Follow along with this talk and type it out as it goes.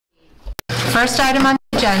First item on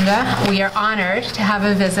the agenda, we are honored to have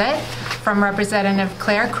a visit from Representative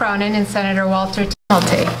Claire Cronin and Senator Walter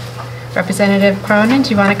Tumulty. Representative Cronin, do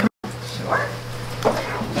you want to come? Sure.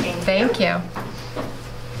 Thank you.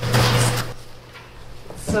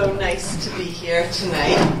 So nice to be here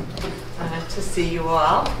tonight to see you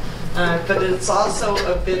all. But it's also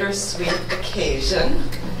a bittersweet occasion.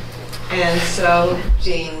 And so,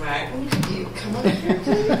 Jane Martin, could you come up here,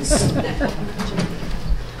 please?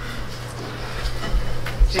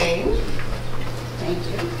 Jane? Thank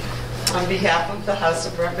you. On behalf of the House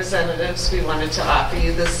of Representatives, we wanted to offer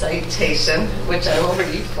you this citation, which I will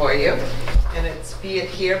read for you. And it's, "Be it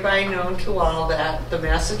hereby known to all that the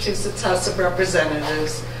Massachusetts House of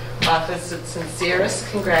Representatives offers its sincerest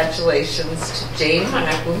congratulations to Jane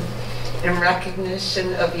Martin in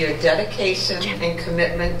recognition of your dedication and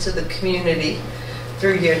commitment to the community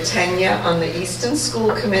through your tenure on the Easton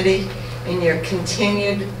School Committee and your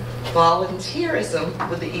continued volunteerism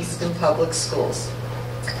with the Easton Public Schools.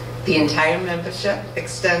 The entire membership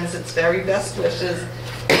extends its very best wishes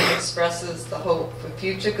and expresses the hope for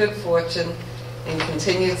future good fortune and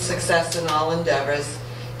continued success in all endeavors.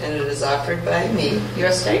 And it is offered by me,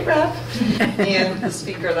 your state rep, and the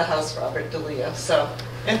Speaker of the House, Robert DeLeo. So,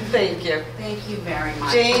 and thank you. Thank you very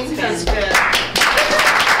much. Jane has been...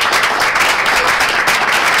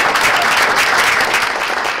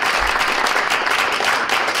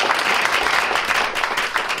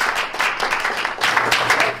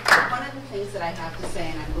 One of the things that I have to say,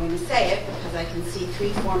 and I'm going to say it because I can see 3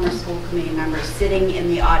 former school committee members sitting in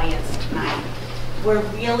the audience tonight. We're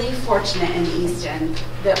really fortunate in Easton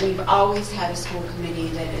that we've always had a school committee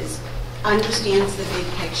that understands the big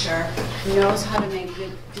picture, knows how to make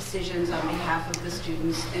good decisions on behalf of the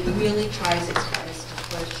students, and really tries its hardest to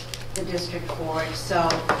push the district forward. So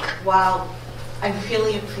while I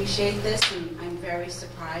really appreciate this, and I'm very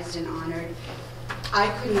surprised and honored, I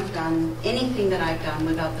couldn't have done anything that I've done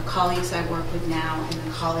without the colleagues I work with now and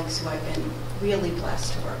the colleagues who I've been really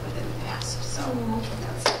blessed to work with in the past. So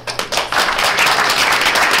that's it.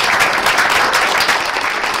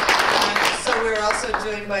 We're also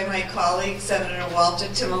joined by my colleague, Senator Walter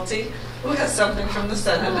Tumulty, who has something from the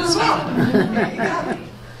Senate as well. There you go.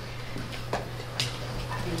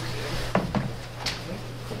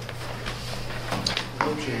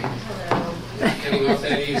 Hello, Jane. Getting off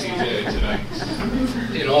that easy tonight.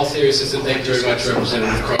 In all seriousness, and thank you very much,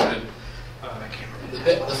 Representative Cronin.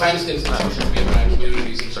 The finest institutions we have in our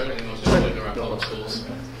communities, and certainly the most important are our public schools.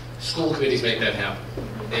 School committees make that happen.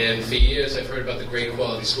 And for years, I've heard about the great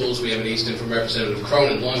quality schools we have in Easton from Representative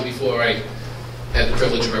Cronin, long before I had the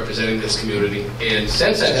privilege of representing this community. And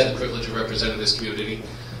since I've had the privilege of representing this community,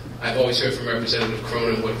 I've always heard from Representative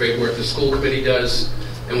Cronin what great work the school committee does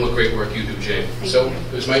and what great work you do, Jane. So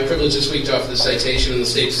it was my privilege this week to offer the citation in the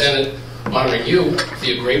State Senate, honoring you for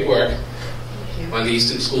your great work on the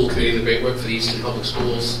Easton School Committee and the great work for the Easton Public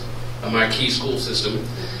Schools, a marquee school system.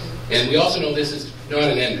 And we also know this is not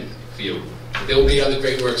an ending for you. There will be other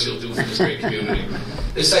great works you'll do for this great community.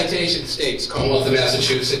 This citation states, Commonwealth of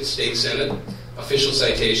Massachusetts State Senate, official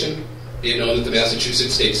citation. Be it known that the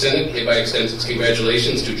Massachusetts State Senate hereby extends its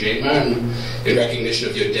congratulations to Jane Martin in recognition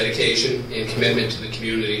of your dedication and commitment to the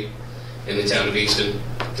community in the town of Easton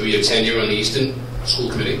through your tenure on the Easton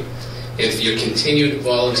School Committee and for your continued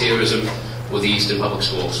volunteerism with the Easton Public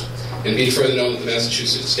Schools. And be it further known that the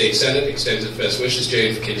Massachusetts State Senate extends its best wishes,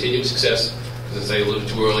 Jane, for continued success. As I alluded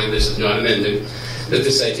to earlier, this is not an ending. That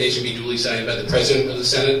this citation be duly signed by the President of the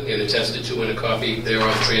Senate and attested to in a copy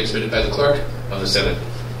thereof transmitted by the Clerk of the Senate.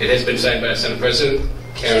 It has been signed by Senate President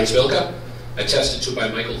Karen Spilka, attested to by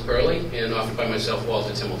Michael Hurley, and offered by myself,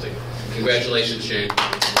 Walter Tumulty. Congratulations, Jane.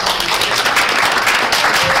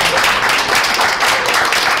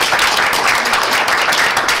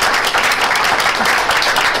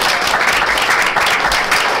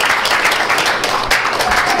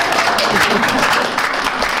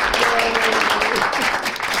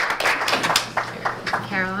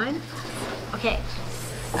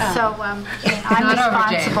 I'm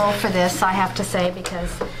responsible for this, I have to say, because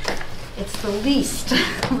it's the least,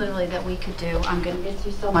 literally, that we could do. I'm going to miss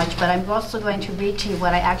you so much, but I'm also going to read to you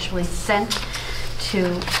what I actually sent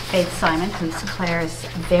to Faith Simon, who's Claire's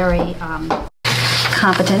very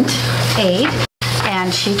competent aide,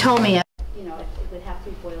 and she told me, you know, it would have to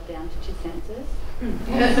be boiled down to 2 sentences.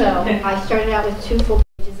 So I started out with 2 full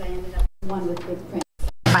pages. I ended up with 1 with big print.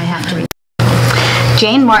 I have to read.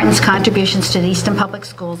 Jane Martin's contributions to the Easton Public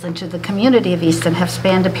Schools and to the community of Easton have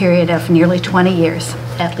spanned a period of nearly 20 years,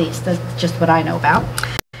 at least. That's just what I know about.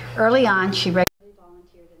 Early on, she regularly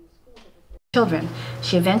volunteered in the school with children.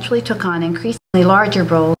 She eventually took on increasingly larger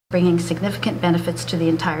roles, bringing significant benefits to the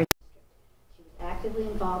entire district. actively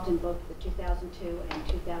involved in both the 2002 and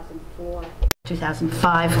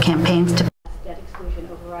 2005 campaigns to pass debt exclusion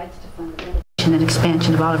overrides to fund the renovation and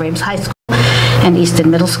expansion of Oliver Ames High School and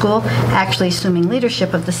Easton Middle School, actually assuming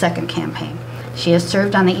leadership of the second campaign. She has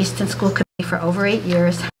served on the Easton School Committee for over 8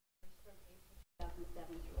 years,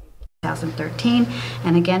 2013,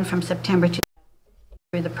 and again from September 2016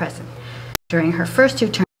 through the present. During her first 2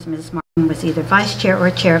 terms, Ms. Martin was either vice chair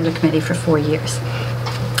or chair of the committee for 4 years.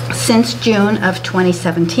 Since June of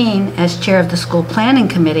 2017, as chair of the school planning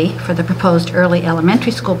committee for the proposed early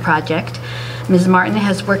elementary school project, Ms. Martin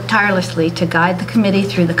has worked tirelessly to guide the committee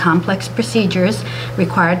through the complex procedures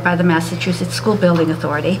required by the Massachusetts School Building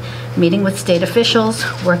Authority, meeting with state officials,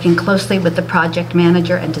 working closely with the project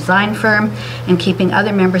manager and design firm, and keeping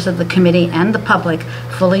other members of the committee and the public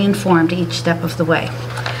fully informed each step of the way.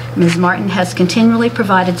 Ms. Martin has continually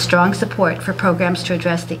provided strong support for programs to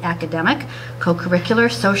address the academic,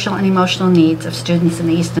 co-curricular, social, and emotional needs of students in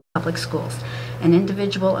the Easton Public Schools. An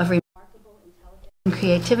individual of remarkable intelligence and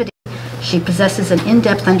creativity, she possesses an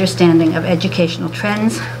in-depth understanding of educational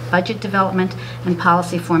trends, budget development, and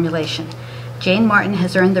policy formulation. Jane Martin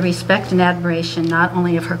has earned the respect and admiration not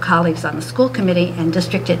only of her colleagues on the school committee and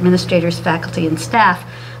district administrators, faculty, and staff,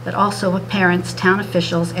 but also of parents, town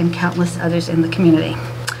officials, and countless others in the community.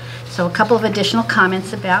 So a couple of additional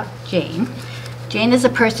comments about Jane. Jane is a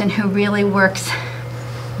person who really works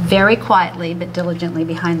very quietly but diligently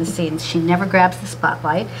behind the scenes. She never grabs the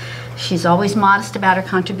spotlight. She's always modest about her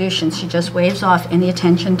contributions. She just waves off any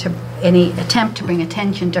attempt to bring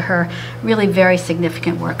attention to her really very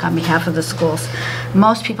significant work on behalf of the schools.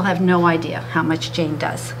 Most people have no idea how much Jane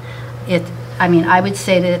does. I would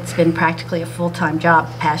say that it's been practically a full-time job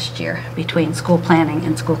past year between school planning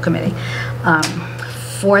and school committee.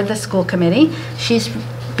 For the school committee, she's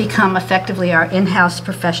become effectively our in-house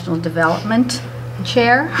professional development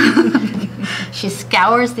chair. She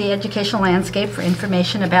scours the educational landscape for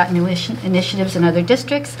information about new initiatives in other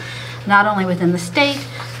districts, not only within the state,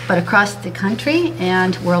 but across the country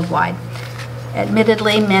and worldwide.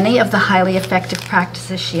 Admittedly, many of the highly effective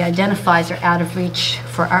practices she identifies are out of reach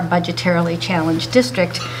for our budgetarily challenged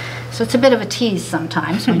district, so it's a bit of a tease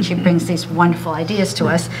sometimes when she brings these wonderful ideas to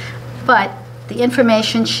us. But the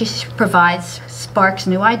information she provides sparks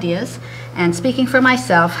new ideas, and speaking for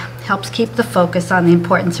myself, helps keep the focus on the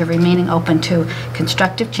importance of remaining open to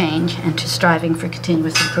constructive change and to striving for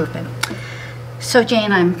continuous improvement. So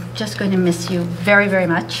Jane, I'm just going to miss you very, very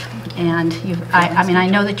much. And I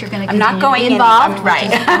know that you're going to continue to be involved, which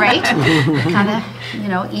is great. Kind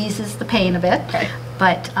of, eases the pain a bit. Right.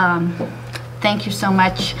 But thank you so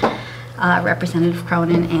much, Representative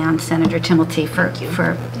Cronin and Senator Timilty for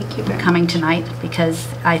coming tonight, because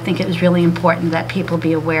I think it was really important that people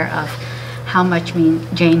be aware of how much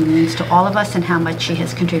Jane means to all of us and how much she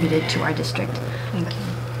has contributed to our district. Thank you.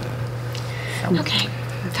 So. Okay,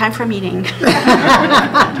 time for meeting.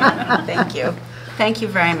 Thank you. Thank you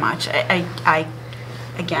very much.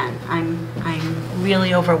 Again, I'm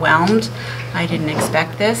really overwhelmed. I didn't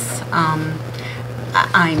expect this. I'm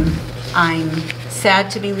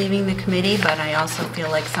sad to be leaving the committee, but I also feel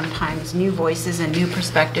like sometimes new voices and new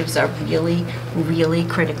perspectives are really, really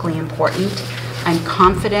critically important. I'm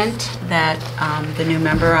confident that the new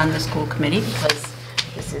member on the school committee, because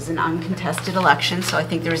this is an uncontested election, so I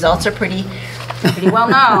think the results are pretty well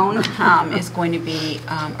known, is going to be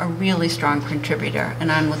a really strong contributor,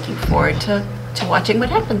 and I'm looking forward to watching what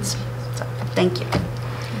happens. So, thank you.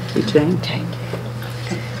 Thank you, Jane. Okay.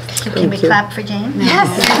 Can we clap for Jane? Yes.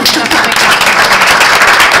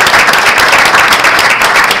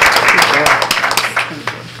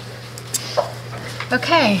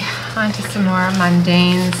 Okay, on to some more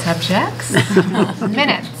mundane subjects.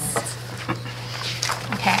 Minutes.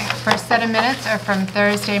 Okay, first set of minutes are from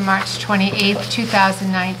Thursday, March 28th,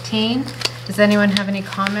 2019. Does anyone have any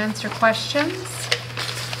comments or questions?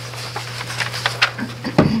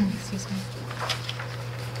 Excuse me.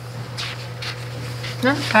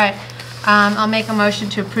 No? All right. I'll make a motion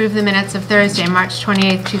to approve the minutes of Thursday, March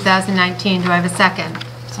 28th, 2019. Do I have a second?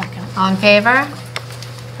 Second. All in favor?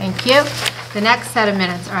 Thank you. The next set of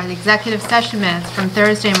minutes are the executive session minutes from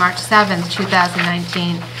Thursday, March 7th,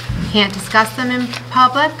 2019. Can't discuss them in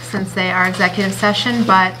public since they are executive session,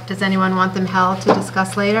 but does anyone want them held to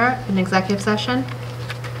discuss later in executive session?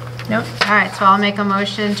 Nope. All right, so I'll make a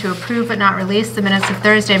motion to approve but not release the minutes of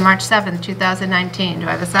Thursday, March 7th, 2019. Do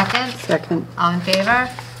I have a second? Second. All in favor?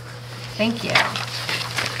 Thank you.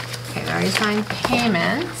 Okay, we already signed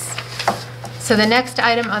payments. So the next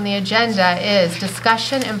item on the agenda is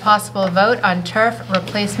discussion and possible vote on turf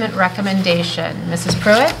replacement recommendation. Mrs.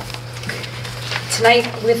 Pruitt? Tonight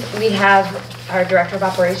we have our Director of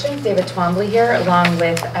Operations, David Twombly here, along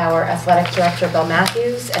with our Athletic Director, Bill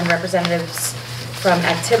Matthews, and representatives from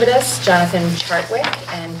Activitas, Jonathan Chartwick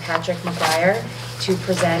and Patrick McGuire, to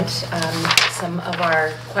present some of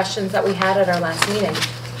our questions that we had at our last meeting.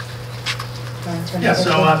 Yeah,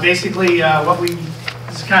 so basically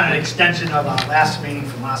this is kind of an extension of our last meeting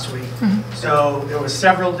from last week. So there were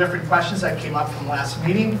several different questions that came up from last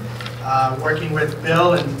meeting. Working with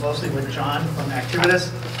Bill and mostly with John from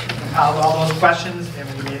Activitas, we compiled all those questions and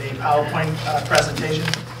we made a PowerPoint presentation,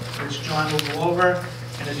 which John will go over.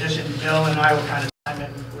 In addition, Bill and I will kind of time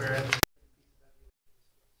in where.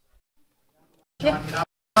 John,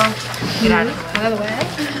 Get out of the way.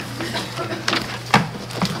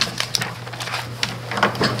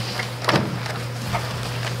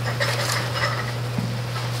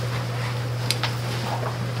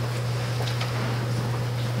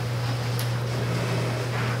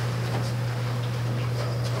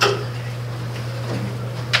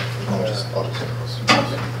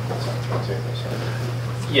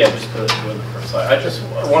 Yeah, just go to the first slide.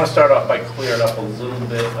 I want to start off by clearing up a little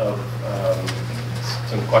bit of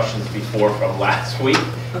some questions before from last week,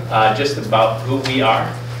 just about who we are.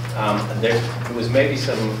 There was maybe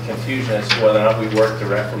some confusion as to whether or not we work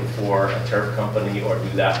directly for a turf company or do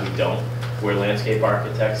that. We don't. We're landscape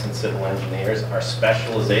architects and civil engineers. Our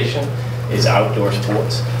specialization is outdoor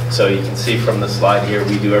sports. So you can see from the slide here,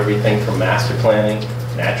 we do everything from master planning,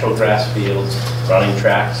 natural grass fields, running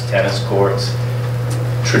tracks, tennis courts,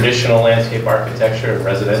 traditional landscape architecture,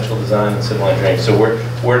 residential design, and civil engineering. So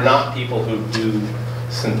we're not people who do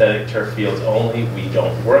synthetic turf fields only. We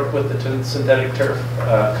don't work with the synthetic turf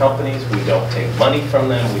companies. We don't take money from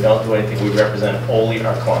them. We don't do anything. We represent only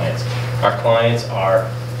our clients. Our clients are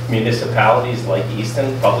municipalities like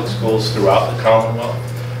Easton, public schools throughout the Commonwealth.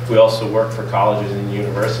 We also work for colleges and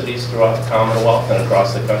universities throughout the Commonwealth and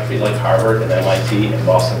across the country, like Harvard and MIT and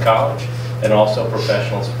Boston College, and also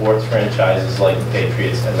professional sports franchises like the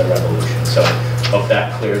Patriots and the Revolution. So hope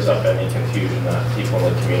that clears up any confusion that people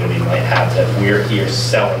in the community might have that we're here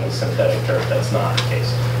selling the synthetic turf. That's not the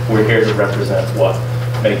case. We're here to represent what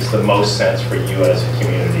makes the most sense for you as a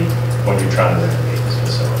community when you're trying to renovate this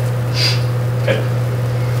facility. Okay.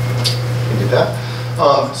 You can do that.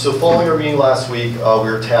 So following our meeting last week, we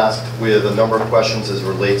were tasked with a number of questions as it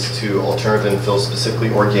relates to alternative infill, specifically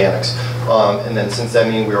organics. And then since that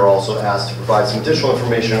meeting, we were also asked to provide some additional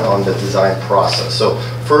information on the design process. So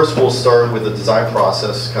first, we'll start with the design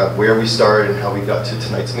process, kind of where we started and how we got to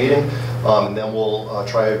tonight's meeting. And then we'll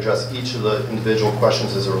try to address each of the individual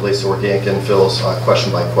questions as it relates to organic infills,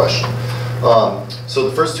 question by question. So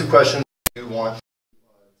the first two questions we want to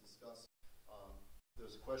discuss,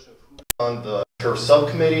 there's a question of who on the turf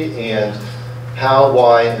subcommittee and how,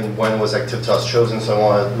 why, and when was Activitas chosen. So I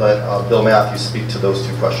want to let Bill Matthews speak to those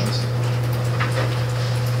two questions.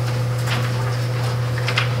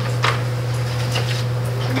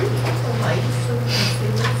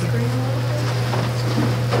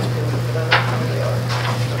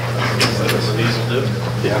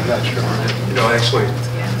 Yeah, I'm not sure. You know, actually,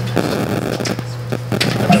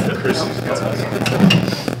 Chris has got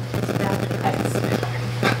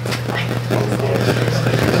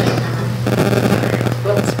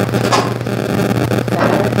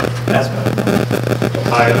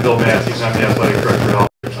Hi, I'm Bill Matthews. I'm the athletic director at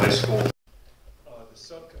Albuquerque High School. The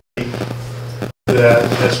subcommittee that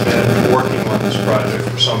has been working on this project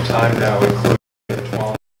for some time now, including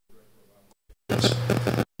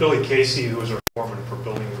Billy Casey, who is our foreman for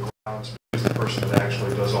building the grounds, is the person that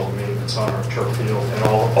actually does all the maintenance on our turf field and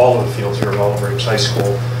all of the fields here at Albuquerque High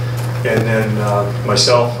School. And then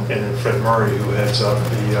myself and then Fred Murray, who heads up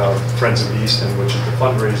the Friends of Easton, which is the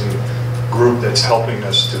fundraising group that's helping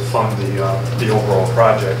us to fund the overall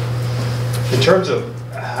project. In terms of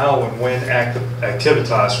how and when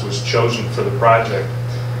Activitas was chosen for the project,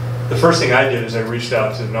 the first thing I did is I reached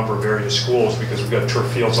out to a number of various schools because we've got turf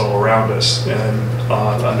fields all around us, and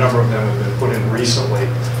a number of them have been put in recently.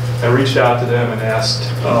 I reached out to them and asked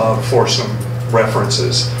for some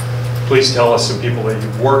references. Please tell us some people that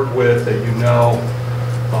you've worked with, that you know,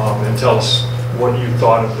 and tell us what you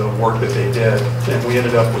thought of the work that they did. And we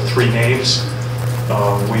ended up with 3 names.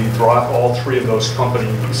 We brought all 3 of those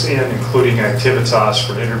companies in, including Activitas,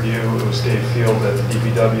 for an interview. It was Dave Field at the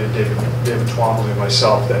DPW, David Twombly, and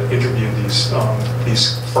myself that interviewed these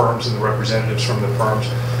firms and the representatives from the firms.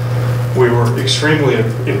 We were extremely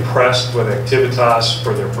impressed with Activitas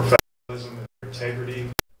for their professionalism and their integrity.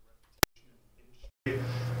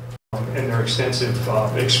 and their extensive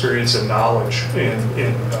experience and knowledge in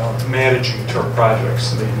managing turf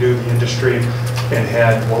projects. They knew the industry and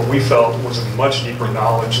had what we felt was a much deeper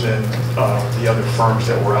knowledge than the other firms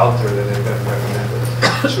that were out there that had been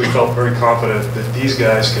recommended. So we felt very confident that these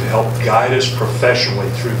guys could help guide us professionally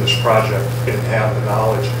through this project and have the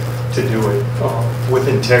knowledge to do it with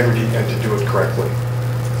integrity and to do it correctly.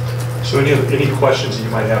 So any questions that you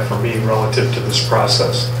might have for me relative to this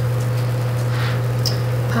process?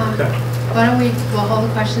 Okay. Why don't we'll hold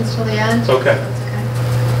the questions till the end? Okay. That's okay.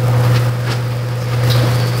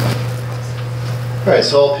 All right,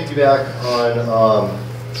 so I'll piggyback on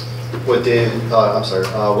what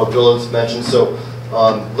what Bill has mentioned. So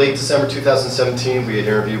late December 2017, we had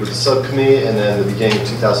interviewed with the subcommittee, and then the beginning of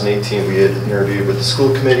 2018, we had interviewed with the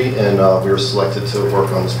school committee, and we were selected to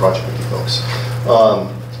work on this project with you folks.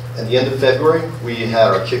 At the end of February, we had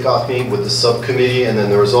our kickoff meeting with the subcommittee, and then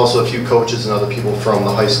there was also a few coaches and other people from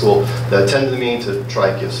the high school that attended the meeting to try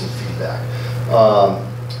and give some feedback.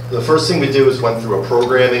 The first thing we did was went through a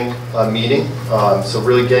programming meeting, so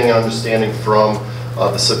really getting an understanding from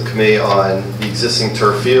the subcommittee on the existing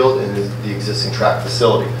turf field and the existing track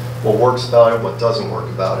facility. What works about it, what doesn't work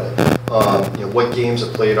about it. What games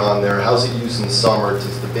are played on there, how's it used in the summer,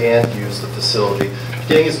 does the band use the facility.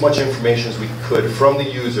 Getting as much information as we could from the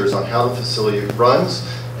users on how the facility runs,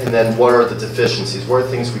 and then what are the deficiencies, what are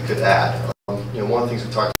things we could add. One of the things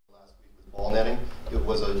we talked about last week was ball netting. It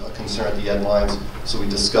was a concern at the end lines, so we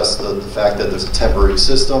discussed the fact that there's a temporary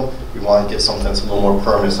system. We want to get something that's a little more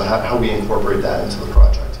permanent, so how we incorporate that into the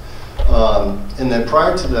project. And then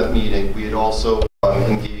prior to that meeting, we had also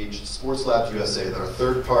engaged Sports Labs USA, our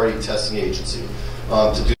third-party testing agency,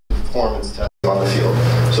 to do performance testing on the field.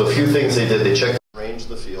 So a few things they did, they checked the range of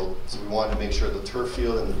the field, so we wanted to make sure the turf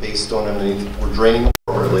field and the base stone underneath were draining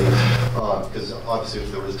appropriately, because obviously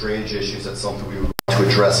if there was drainage issues, that's something we would want to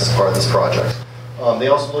address as part of this project. They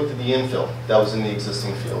also looked at the infill that was in the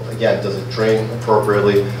existing field. Again, does it drain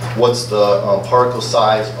appropriately? What's the particle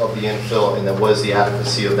size of the infill, and then what is the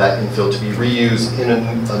adequacy of that infill to be reused in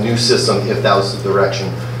a new system if that was the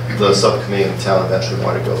direction the subcommittee and the town eventually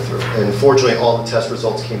wanted to go through. And fortunately, all the test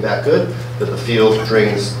results came back good, that the field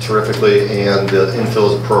drains terrifically and the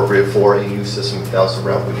infill is appropriate for a new system if that was the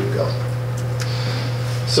route we would go.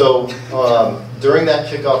 So during that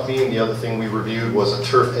kickoff meeting, the other thing we reviewed was a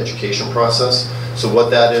turf education process. So what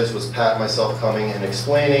that is was Pat and myself coming and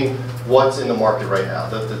explaining what's in the market right now,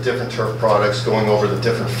 the different turf products, going over the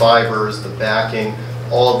different fibers, the backing,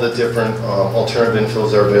 all of the different alternative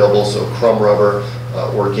infills that are available, so crumb rubber,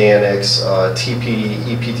 organics, TPD,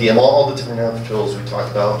 EPDM, all the different infills we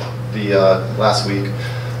talked about last week.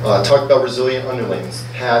 Talked about resilient underlayments,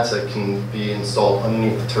 pads that can be installed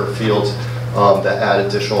underneath the turf fields that add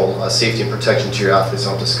additional safety and protection to your athletes.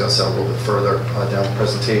 I'll discuss that a little bit further down the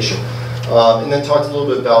presentation. And then talked a little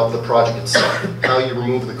bit about the project itself, how you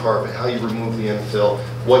remove the carpet, how you remove the infill,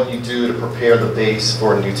 what you do to prepare the base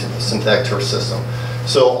for a new synthetic turf system.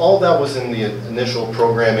 So all that was in the initial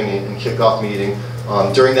programming and kickoff meeting.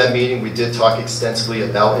 During that meeting, we did talk extensively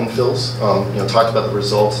about infills, talked about the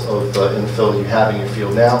results of the infill you have in your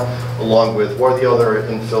field now, along with what are the other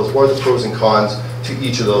infills, what are the pros and cons to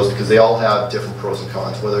each of those, because they all have different pros and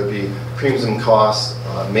cons, whether it be premiums and costs,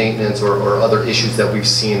 maintenance, or other issues that we've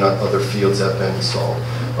seen on other fields that have been installed.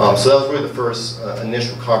 So that was really the first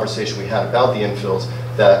initial conversation we had about the infills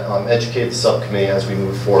that educated the subcommittee as we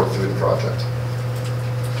move forward through the project.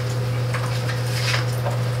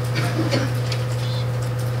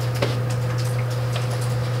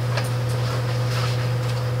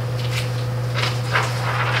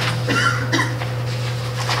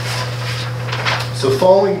 So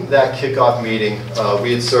following that kickoff meeting,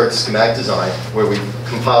 we had started schematic design, where we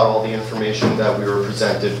compiled all the information that we were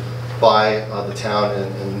presented by the town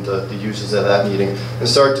and the users at that meeting, and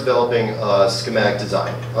started developing a schematic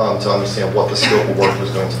design to understand what the scope of work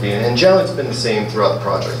was going to be. And generally it's been the same throughout the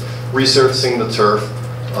project. Resurfacing the turf,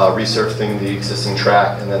 resurfacing the existing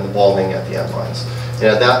track, and then the balding at the end lines. And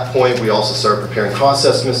at that point, we also started preparing cost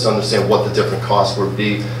estimates to understand what the different costs would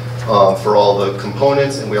be for all the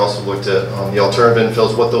components, and we also looked at the alternative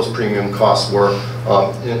infills, what those premium costs were,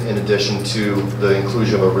 in addition to the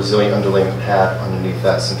inclusion of a resilient underlayment pad underneath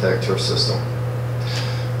that synthetic turf system.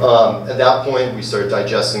 At that point, we started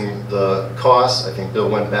digesting the costs. I think Bill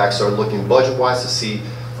went back, started looking budget-wise to see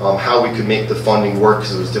how we could make the funding work,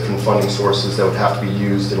 because there was different funding sources that would have to be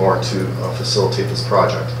used in order to facilitate this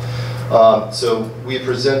project. So we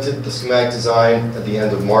presented the schematic design at the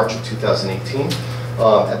end of March of 2018.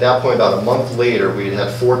 At that point, about a month later, we had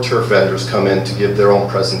 4 turf vendors come in to give their own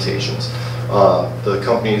presentations. The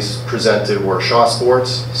companies presented were Shaw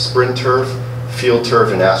Sports, Sprint Turf, Field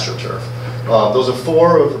Turf, and AstroTurf. Those are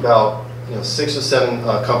 4 of about 6 or 7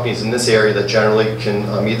 companies in this area that generally can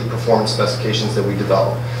meet the performance specifications that we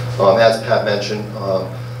develop. As Pat mentioned,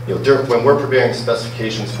 when we're preparing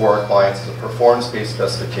specifications for our clients, it's a performance-based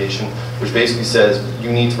specification, which basically says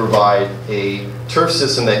you need to provide a turf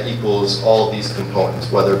system that equals all of these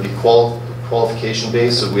components, whether it be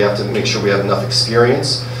qualification-based, so we have to make sure we have enough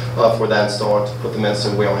experience for that installer to put them in,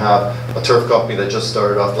 so we don't have a turf company that just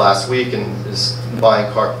started off last week and is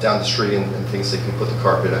buying carpet down the street and thinks they can put the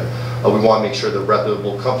carpet in. We want to make sure that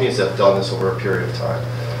reputable companies have done this over a period of time.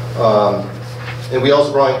 And we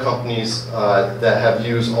also brought in companies that have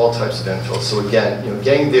used all types of infills. So again,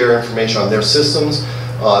 getting their information on their systems,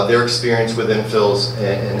 their experience with infills,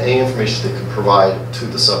 and any information they could provide to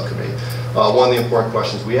the subcommittee. One of the important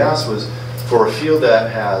questions we asked was, for a field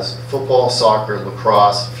that has football, soccer,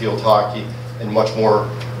 lacrosse, field hockey, and much more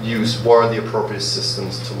use, what are the appropriate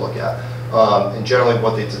systems to look at? And generally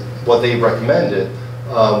what they recommended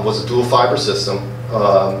was a dual fiber system,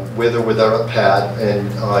 with or without a pad, and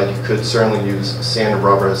you could certainly use sand and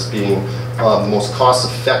rubber as being the most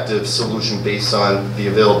cost-effective solution based on the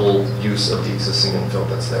available use of the existing infill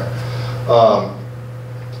that's there.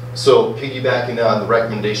 So piggybacking on the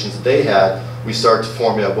recommendations that they had, we started to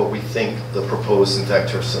formulate what we think the proposed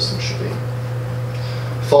synthetic turf system should be.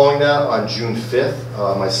 Following that, on June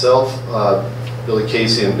 5th, myself, Billy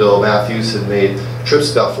Casey, and Bill Matthews had made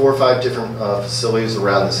trips to about 4 or 5 different facilities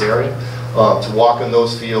around this area to walk in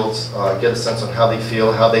those fields, get a sense on how they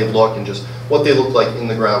feel, how they look, and just what they look like in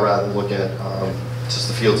the ground rather than looking at just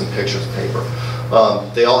the fields and pictures of paper.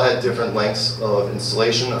 They all had different lengths of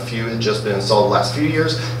installation. A few had just been installed the last few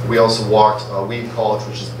years. We also walked Wheaton College,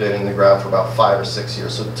 which has been in the ground for about 5 or 6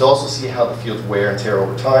 years. So to also see how the fields wear and tear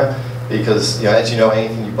over time, because as you know,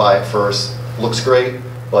 anything you buy at first looks great,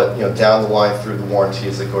 but down the line through the warranty,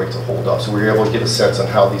 is it going to hold up? So we were able to get a sense on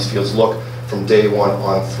how these fields look from day one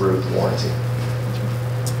on through the warranty.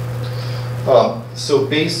 So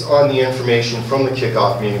based on the information from the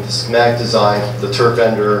kickoff meeting, the schematic design, the turf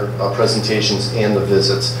vendor presentations, and the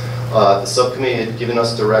visits, the subcommittee had given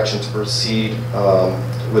us direction to proceed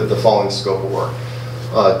with the following scope of work.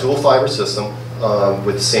 Dual fiber system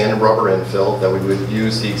with sand and rubber infill, that we would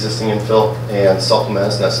use the existing infill and supplement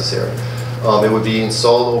as necessary. It would be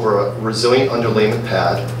installed over a resilient underlayment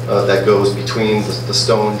pad that goes between the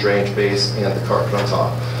stone drainage base and the carpet on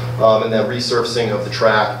top. And then resurfacing of the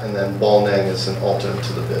track, and then ball netting is an alternate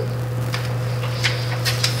to the bid.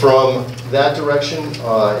 From that direction,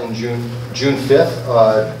 in June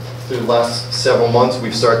 5th, through the last several months,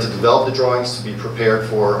 we've started to develop the drawings to be prepared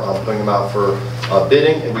for putting them out for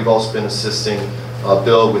bidding, and we've also been assisting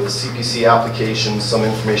Bill with the CPC application, some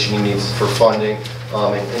information he needs for funding,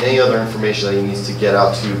 and any other information that he needs to get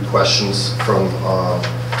out to questions from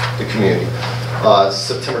the community.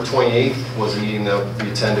 September 28th was a meeting that we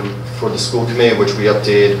attended for the school committee, which we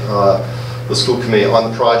updated the school committee on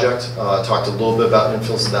the project, talked a little bit about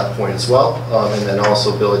infills at that point as well, and then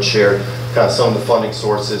also Bill had shared kind of some of the funding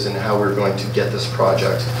sources and how we're going to get this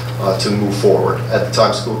project to move forward. At the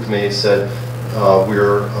time, school committee said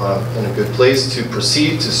we're in a good place to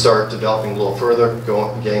proceed to start developing a little further,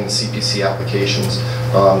 getting the CPC applications,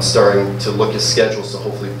 starting to look at schedules to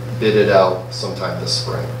hopefully bid it out sometime this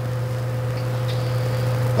spring.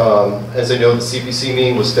 As I know, the CPC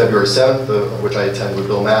meeting was February 7th, which I attended with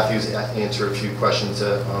Bill Matthews, answered a few questions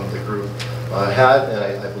that the group had,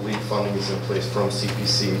 and I believe funding is in place from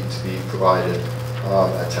CPC to be provided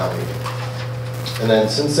at town meeting. And then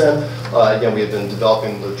since then, again, we have been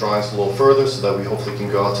developing the drawings a little further so that we hopefully can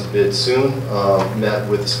go out to bid soon. Met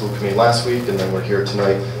with the school committee last week, and then we're here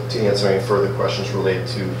tonight to answer any further questions related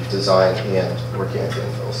to design and organic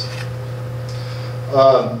infills.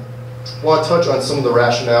 I want to touch on some of the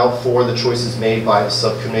rationale for the choices made by the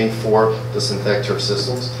subcommittee for the synthetic turf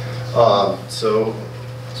systems. Bear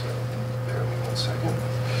with me 1 second.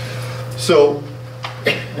 So,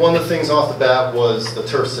 one of the things off the bat was the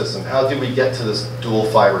turf system. How did we get to this dual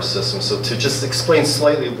fiber system? So to just explain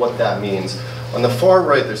slightly what that means, on the far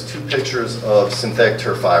right there's 2 pictures of synthetic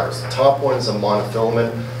turf fibers. The top one is a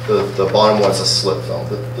monofilament, the bottom one is a slip film.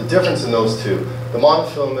 The difference in those two, the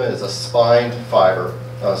monofilament is a spined fiber,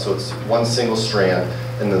 so it's one single strand,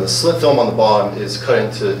 and then the slip film on the bottom is cut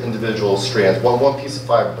into individual strands. One piece of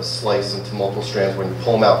fiber but sliced into multiple strands. When you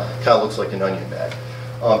pull them out, it kind of looks like an onion bag.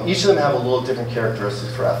 Each of them have a little different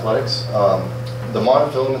characteristics for athletics. The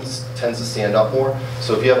monofilament tends to stand up more,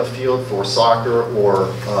 so if you have a field for soccer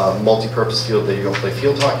or multi-purpose field that you go play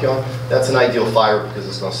field hockey on, that's an ideal fiber because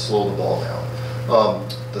it's going to slow the ball down.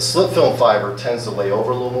 The slip film fiber tends to lay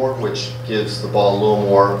over a little more, which gives the ball a little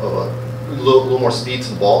more of a little more speed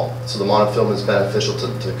to the ball, so the monofilm is beneficial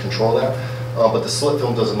to control that. But the slip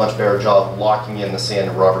film does a much better job locking in the sand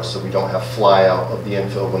and rubber so we don't have fly out of the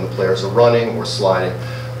infield when the players are running or sliding.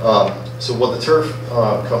 So what the turf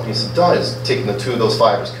companies have done is taken the two of those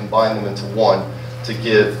fibers, combine them into one to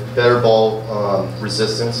give better ball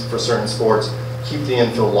resistance for certain sports, keep the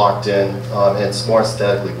infield locked in, and it's more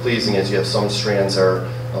aesthetically pleasing as you have some strands that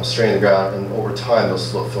are straining the ground, and over time those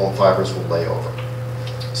slip film fibers will lay over.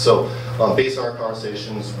 So based on our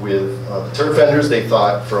conversations with the turf vendors, they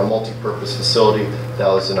thought for a multi-purpose facility that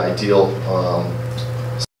was an ideal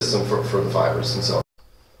system for the fibers themselves.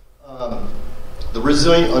 The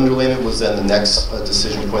resilient underlayment was then the next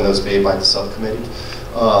decision point that was made by the subcommittee.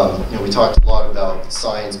 We talked a lot about the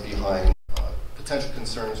science behind potential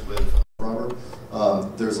concerns with rubber.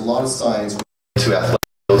 There's a lot of science to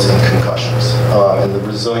athletics and concussions, and the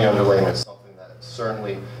resilient underlayment is something that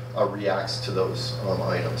certainly reacts to those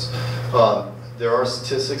items. There are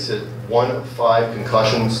statistics that 1 of 5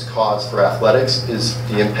 concussions caused for athletics is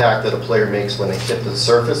the impact that a player makes when they hit the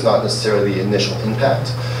surface, not necessarily the initial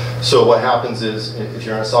impact. So what happens is, if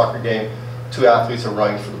you're in a soccer game, 2 athletes are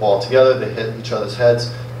running for the ball together, they hit each other's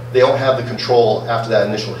heads, they don't have the control after that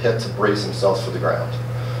initial hit to brace themselves for the ground.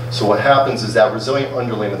 So what happens is that resilient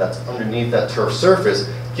underlayment that's underneath that turf surface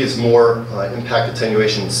gives more impact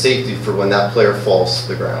attenuation and safety for when that player falls to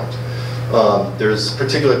the ground. There's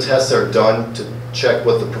particular tests that are done to check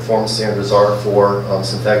what the performance standards are for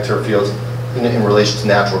synthetic turf fields in relation to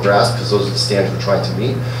natural grass, because those are the standards we're trying to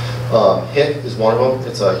meet. HIT is one of them.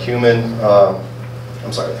 It's a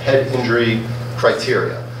head injury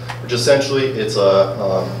criteria, which essentially it's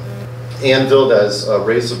a anvil that is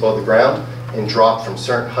raised above the ground and dropped from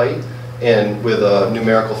certain height, and with a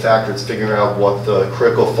numerical factor, it's figuring out what the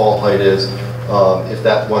critical fall height is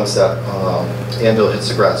once that anvil hits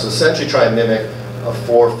the ground. So essentially try and mimic a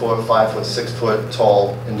 4 foot, 5 foot, 6 foot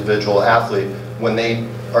tall individual athlete. When they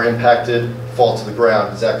are impacted, fall to the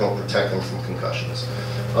ground, is that going to protect them from concussions?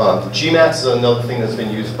 GMAX is another thing that's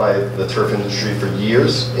been used by the turf industry for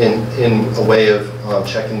years in a way of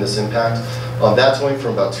checking this impact. That's going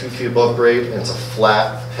from about 2 feet above grade, and it's a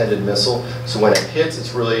flat-headed missile. So when it hits,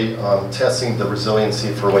 it's really testing the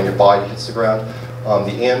resiliency for when your body hits the ground.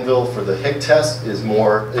 The anvil for the HIC test is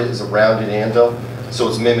a rounded anvil, so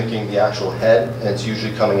it's mimicking the actual head, and it's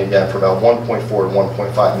usually coming again for about 1.4 to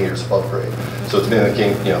 1.5 meters above grade. So it's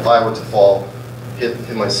mimicking, if I were to fall,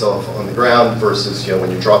 hit myself on the ground versus,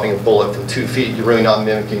 when you're dropping a bullet from 2 feet, you're really not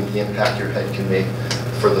mimicking the impact your head can make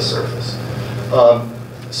for the surface.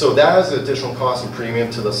 So that has an additional cost and premium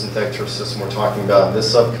to the synthetic turf system we're talking about. And this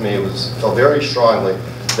subcommittee felt very strongly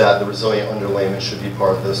that the resilient underlayment should be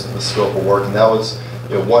part of the scope of work. And that was,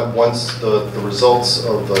 once the results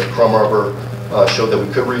of the crumb rubber showed that we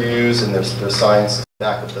could reuse, and there's science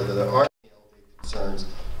back up that there aren't any concerns.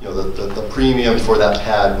 The premium for that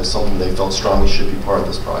pad was something they felt strongly should be part of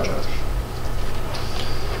this project.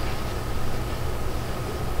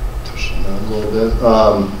 Touching that a little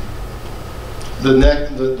bit.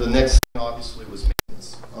 The next thing obviously was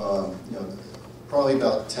maintenance. Probably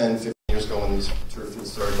about 10, 15 years ago when these turf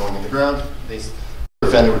fields started going in the ground, the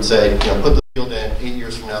vendor would say, put the field in, 8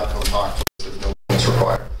 years from now, come talk to us, there's no maintenance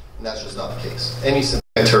required. And that's just not the case. Any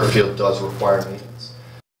synthetic turf field does require maintenance.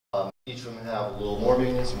 Each of them have a little more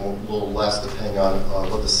maintenance, a little less, depending on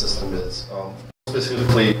what the system is.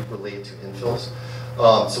 Specifically related to infills.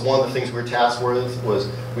 So one of the things we were tasked with was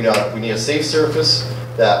we need a safe surface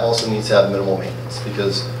that also needs to have minimal maintenance,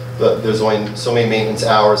 because there's only so many maintenance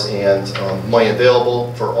hours and money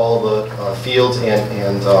available for all the fields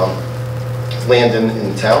and land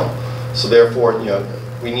in town. So therefore,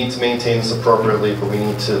 we need to maintain this appropriately, but we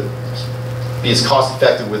need to be as cost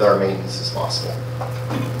effective with our maintenance as possible.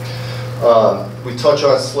 We touched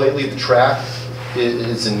on slightly the track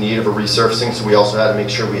is in need of a resurfacing, so we also had to make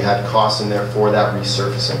sure we had costs in there for that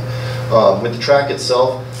resurfacing. With the track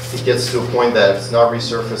itself, it gets to a point that if it's not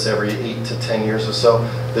resurfaced every 8 to 10 years or so,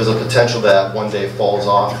 there's a potential that one day it falls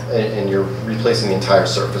off and you're replacing the entire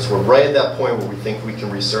surface. We're right at that point where we think we can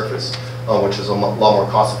resurface, which is a lot more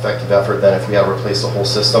cost-effective effort than if we had to replace the whole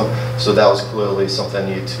system. So that was clearly something that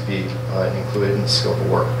needed to be included in the scope of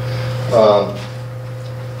work.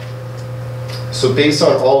 So based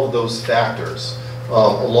on all of those factors,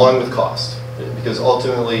 along with cost, because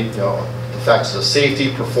ultimately, the factors of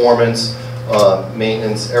safety, performance,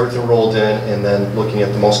 maintenance, everything rolled in, and then looking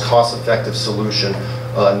at the most cost-effective solution,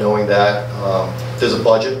 knowing that there's a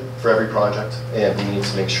budget for every project, and we need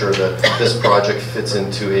to make sure that this project fits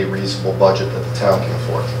into a reasonable budget that the town can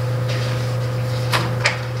afford.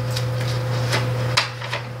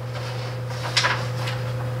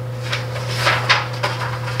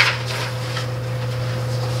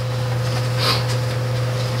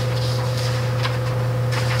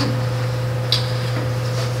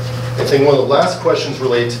 think one of the last questions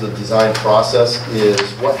related to the design process is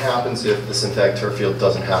what happens if the synthetic turf field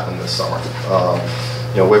doesn't happen this summer?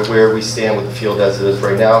 Where we stand with the field as it is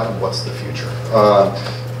right now, and what's the future?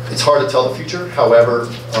 It's hard to tell the future. However,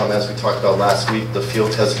 as we talked about last week, the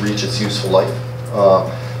field has reached its useful life.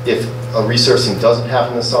 If a resurfacing doesn't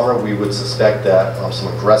happen this summer, we would suspect that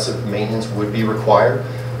some aggressive maintenance would be required,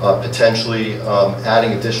 potentially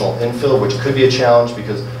adding additional infill, which could be a challenge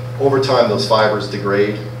because over time those fibers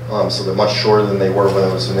degrade, so they're much shorter than they were when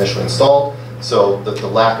it was initially installed. So the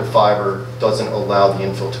lack of fiber doesn't allow the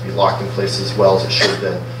infill to be locked in place as well as it should have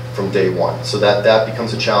been from day one. So that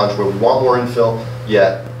becomes a challenge where we want more infill,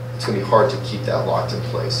 yet it's going to be hard to keep that locked in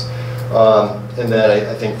place. And then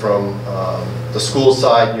I think from the school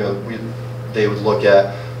side, they would look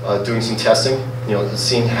at doing some testing,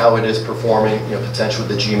 seeing how it is performing, potentially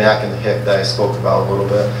with the GMAC and the HIC that I spoke about a little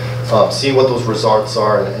bit, seeing what those results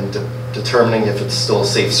are and determining if it's still a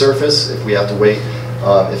safe surface, if we have to wait,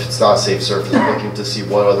 if it's not a safe surface, looking to see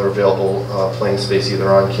what other available playing space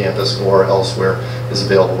either on campus or elsewhere is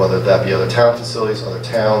available, whether that be other town facilities, other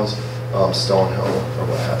towns, Stonehill, or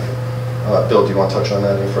what have you. Bill, do you want to touch on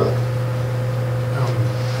that any further?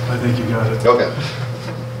 I think you got it. Okay.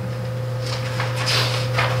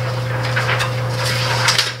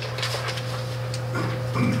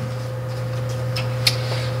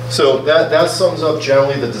 So that sums up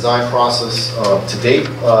generally the design process to date.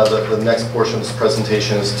 The next portion of this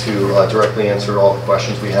presentation is to directly answer all the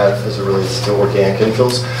questions we had as it relates to organic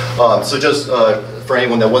infills. So just for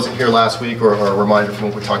anyone that wasn't here last week, or a reminder from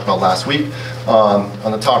what we talked about last week,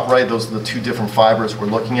 on the top right, those are the two different fibers we're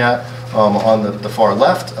looking at. On the far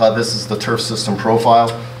left, this is the turf system profile.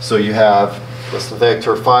 So you have the synthetic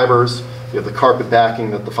turf fibers, you have the carpet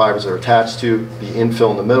backing that the fibers are attached to, the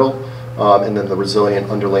infill in the middle, and then the resilient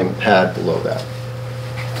underlayment pad below that.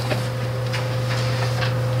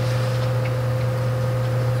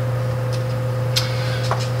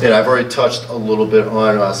 And I've already touched a little bit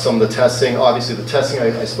on some of the testing. Obviously, the testing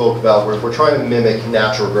I spoke about, we're trying to mimic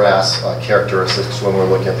natural grass characteristics when we're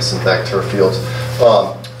looking at the synthetic turf fields.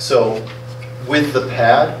 So with the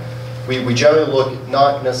pad, we generally look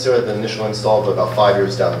not necessarily at the initial install, but about 5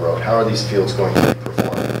 years down the road. How are these fields going to be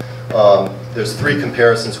performing? There's three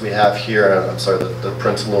comparisons we have here, and I'm sorry, the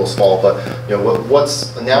print's a little small, but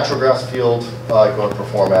what's a natural grass field going to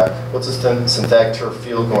perform at? What's a synthetic turf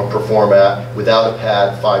field going to perform at without a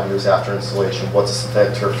pad 5 years after installation? What's a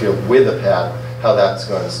synthetic turf field with a pad? How that's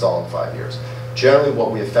going to install in 5 years? Generally,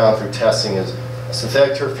 what we have found through testing is a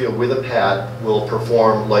synthetic turf field with a pad will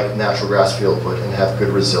perform like a natural grass field would and have good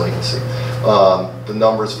resiliency. The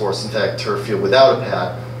numbers for a synthetic turf field without a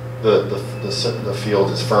pad, the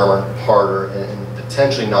field is firmer, harder, and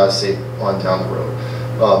potentially not as safe on down the road.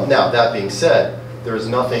 Now, that being said, there is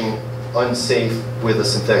nothing unsafe with a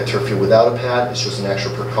synthetic turf field without a pad. It's just an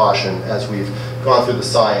extra precaution. As we've gone through the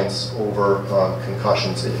science over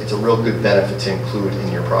concussions, it's a real good benefit to include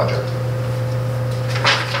in your project.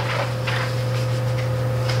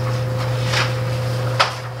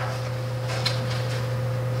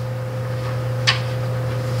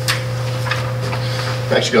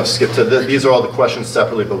 I'm actually going to skip to these are all the questions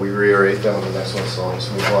separately, but we reiterate them on the next one, so I'll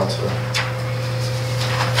just move on to the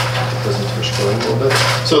presentation going a little bit.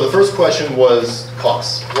 So the first question was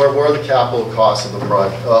costs. What are the capital costs of the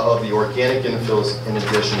project, of the organic infills in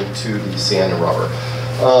addition to the sand and rubber?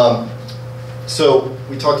 So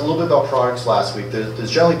we talked a little bit about products last week.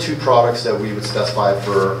 There's generally two products that we would specify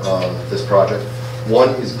for this project. One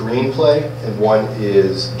is green play and one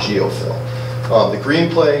is geofill. The green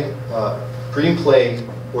play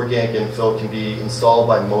organic infill can be installed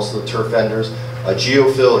by most of the turf vendors.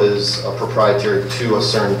 Geofill is proprietary to a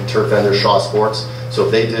certain turf vendor, Shaw Sports. So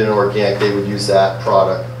if they did an organic, they would use that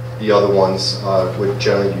product. The other ones would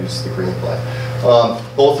generally use the green play.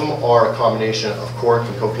 Both of them are a combination of cork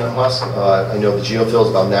and coconut husk. I know the geofill is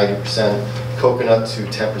about 90% coconut to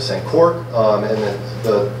 10% cork, and then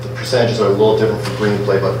the percentages are a little different for green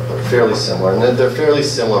play, but fairly similar. And they're fairly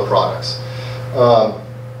similar products.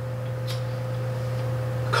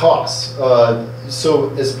 Costs. So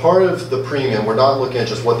as part of the premium, we're not looking at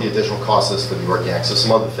just what the additional cost is for the organic. So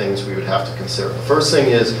some other things we would have to consider. The first thing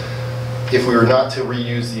is, if we were not to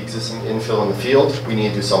reuse the existing infill in the field, we need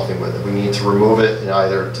to do something with it. We need to remove it and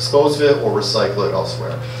either dispose of it or recycle it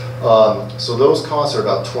elsewhere. So those costs are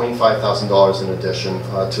about $25,000 in addition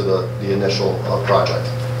to the initial project.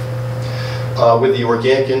 With the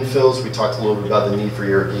organic infills, we talked a little bit about the need for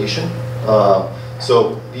irrigation.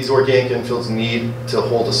 So these organic infills need to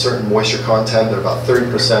hold a certain moisture content. They're about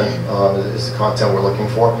 30% is the content we're looking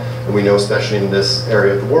for. And we know, especially in this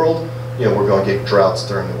area of the world, we're going to get droughts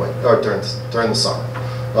during the winter, or during the summer.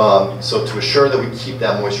 So to assure that we keep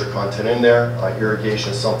that moisture content in there,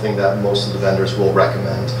 irrigation is something that most of the vendors will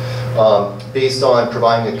recommend. Based on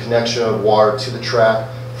providing a connection of water to the track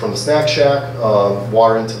from the snack shack,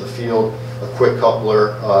 water into the field, a quick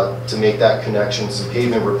coupler to make that connection, some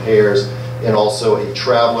pavement repairs, and also a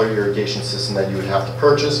traveler irrigation system that you would have to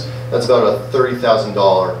purchase. That's about a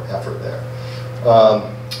 $30,000 effort there.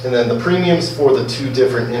 And then the premiums for the two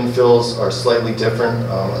different infills are slightly different.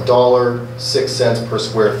 $1.06 per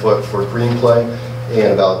square foot for green play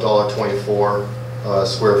and about $1.24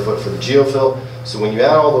 square foot for the geofill. So when you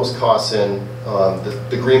add all those costs in,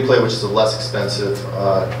 the green play, which is the less expensive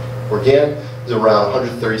organic, is around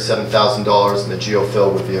 $137,000, and the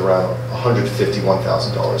geofill would be around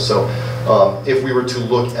 $151,000. So if we were to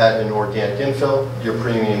look at an organic infill, your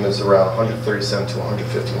premium is around $137,000 to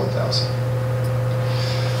 $151,000.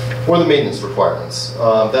 Or the maintenance requirements.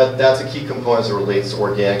 That's a key component as it relates to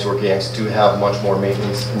organics. Organics do have much more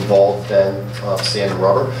maintenance involved than sand and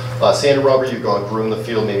rubber. Sand and rubber, you're going to groom the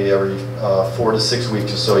field maybe every 4 to 6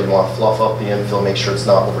 weeks or so. You want to fluff up the infill, make sure it's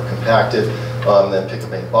not over compacted, then pick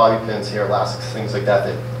up any bobby pins, hair elastics, things like that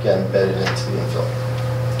that get embedded into the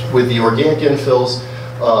infill. With the organic infills,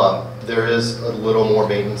 there is a little more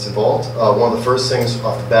maintenance involved. One of the first things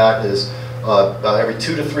off the bat is about every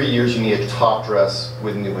 2 to 3 years you need a top dress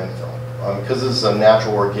with new infill. Because this is a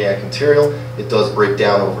natural organic material, it does break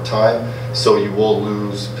down over time, so you will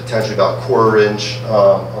lose potentially about a 1/4 inch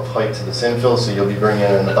of height to this infill, so you'll be bringing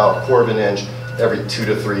in about 1/4 of an inch every 2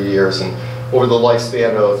 to 3 years. And over the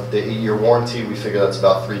lifespan of the 8-year warranty, we figure that's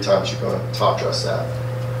about 3 times you're going to top dress that.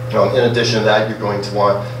 In addition to that, you're going to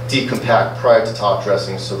want decompact prior to top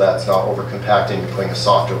dressing so that's not over compacting, you're putting a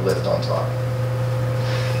softer lift on top.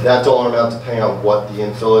 That dollar amount, depending on what the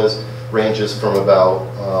infill is, ranges from about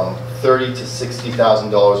 $30,000 to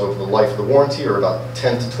 $60,000 over the life of the warranty, or about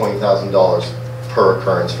 $10,000 to $20,000 per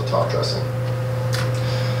occurrence for top dressing.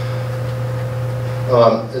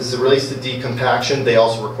 As it relates to decompaction, they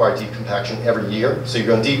also require decompaction every year. So you're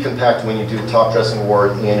going to decompact when you do the top dressing, or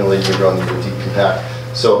annually you're going to decompact.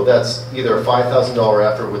 So that's either a $5,000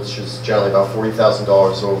 effort, which is generally about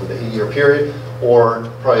 $40,000 over the 8-year period, or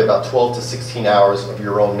probably about 12 to 16 hours of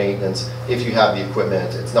your own maintenance if you have the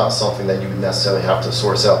equipment. It's not something that you would necessarily have to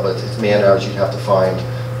source out, but it's man hours you'd have to find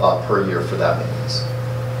per year for that maintenance.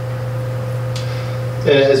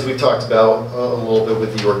 And as we talked about a little bit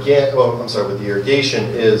with the with the irrigation,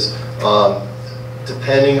 is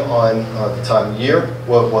depending on the time of year,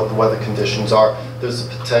 what the weather conditions are, there's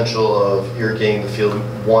the potential of irrigating the field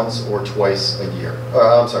once or twice a year.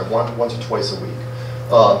 Once or twice a week.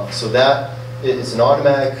 So that it's an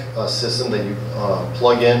automatic system that you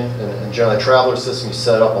plug in, and generally a traveler system you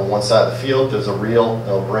set up on one side of the field. There's a reel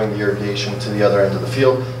that'll bring the irrigation to the other end of the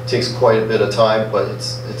field. It takes quite a bit of time, but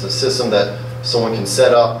it's a system that someone can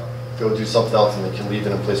set up, go do something else, and they can leave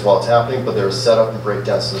it in place while it's happening, but there's setup and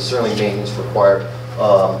breakdown, so there's certainly maintenance required,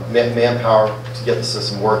 manpower to get the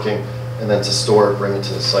system working, and then to store it, bring it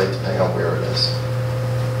to the site, depending on where it is.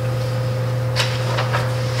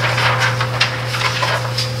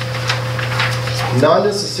 Not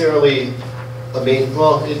necessarily a maintenance,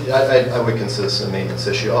 well, I would consider this a maintenance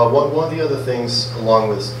issue. One of the other things, along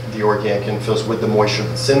with the organic infills, with the moisture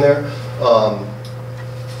that's in there,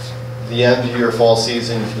 the end of your fall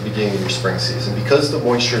season, the beginning of your spring season, because the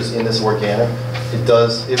moisture is in this organic,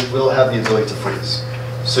 it will have the ability to freeze.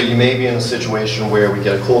 So you may be in a situation where we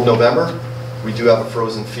get a cold November, we do have a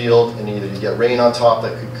frozen field, and either you get rain on top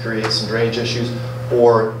that could create some drainage issues,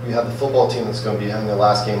 or you have the football team that's going to be having their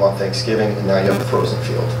last game on Thanksgiving, and now you have a frozen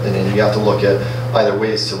field. And then you have to look at either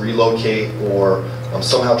ways to relocate or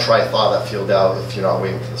somehow try to thaw that field out if you're not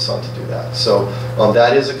waiting for the sun to do that. So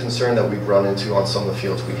that is a concern that we've run into on some of the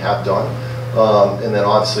fields we have done. And then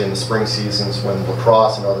obviously in the spring seasons when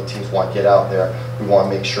lacrosse and other teams want to get out there, we want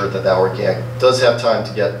to make sure that that organic does have time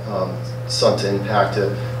to get sun to impact it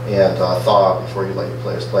and thaw out before you let your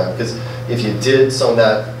players play on. Because if you did some of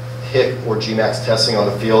that HIC or GMAX testing on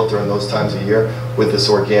the field during those times of year with this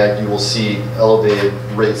organic, you will see elevated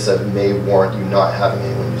rates that may warrant you not having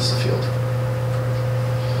anyone use the field.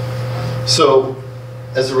 So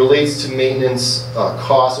as it relates to maintenance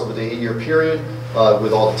costs over the 8-year period,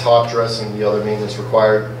 with all the top dressing and the other maintenance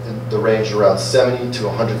required, the range around $70,000 to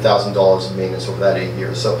 $100,000 in maintenance over that 8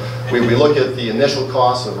 years. So we look at the initial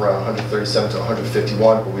cost of around $137,000 to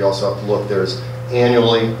 $151,000, but we also have to look, there's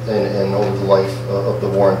annually and over the life of the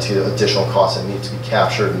warranty, additional costs that need to be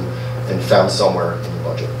captured and found somewhere in the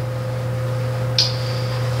budget.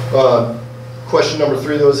 Question number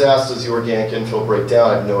 3 that was asked, does the organic infill break down?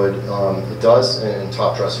 I've noted it does, and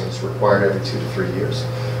top dressing is required every 2 to 3 years.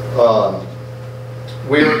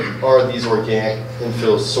 where are these organic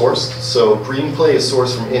infills sourced? So green clay is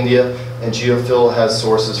sourced from India, and geofill has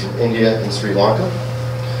sources from India and Sri Lanka.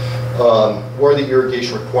 What are the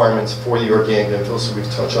irrigation requirements for the organic infill? So we've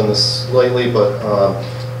touched on this slightly, but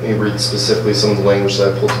let me read specifically some of the language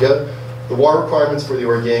that I pulled together. The water requirements for the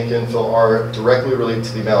organic infill are directly related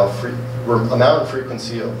to the amount and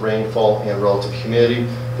frequency of rainfall and relative humidity.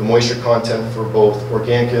 The moisture content for both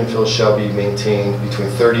organic infills shall be maintained between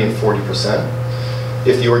 30 and 40%.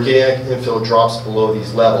 If the organic infill drops below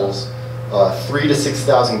these levels, 3,000 to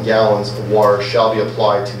 6,000 gallons of water shall be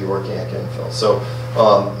applied to the organic infill. So,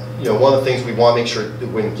 one of the things we want to make sure that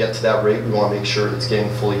when we get to that rate, we want to make sure it's getting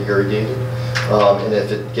fully irrigated. And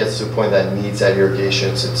if it gets to a point that it needs that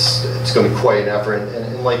irrigation, it's going to be quite an effort.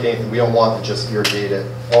 And like anything, we don't want to just irrigate it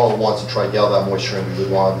all at once and try to get all that moisture in. We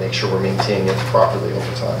would want to make sure we're maintaining it properly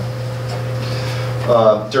over time.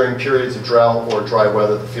 During periods of drought or dry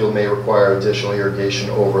weather, the field may require additional irrigation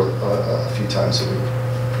over a few times a week.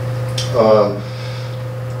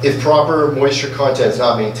 If proper moisture content is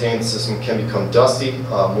not maintained, the system can become dusty,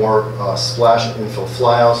 more splash and infill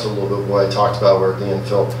fly out, so a little bit of what I talked about where the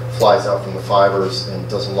infill flies out from the fibers and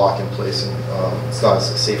doesn't lock in place, and it's not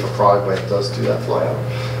as safe a product when it does do that fly out.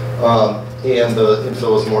 And the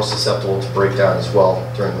infill is more susceptible to breakdown as well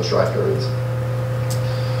during those dry periods.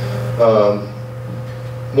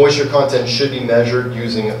 Moisture content should be measured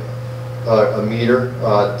using a meter.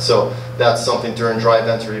 So that's something during dry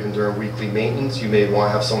events or even during weekly maintenance. You may want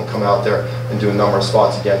to have someone come out there and do a number of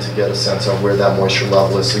spots again to get a sense of where that moisture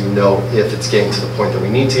level is, so you know if it's getting to the point that we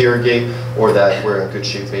need to irrigate or that we're in good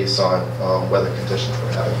shape based on weather conditions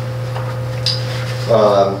we're having.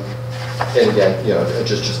 And again,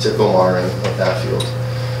 just typical monitoring of that field.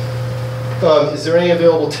 Is there any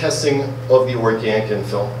available testing of the organic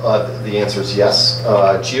infill? The answer is yes.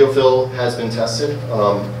 Geofill has been tested.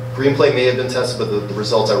 Green clay may have been tested, but the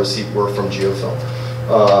results I received were from geofill.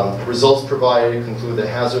 Results provided conclude that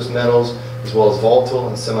hazardous metals, as well as volatile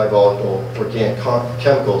and semi-volatile organic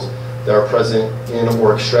chemicals that are present in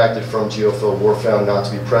or extracted from geofill were found not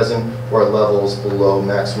to be present or at levels below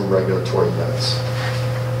maximum regulatory limits.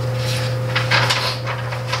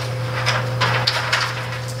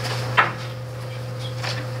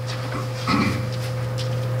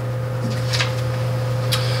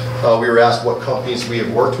 We were asked what companies we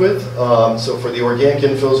have worked with. So for the organic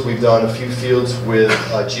infills, we've done a few fields with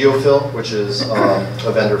Geofill, which is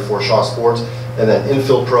a vendor for Shaw Sports, and then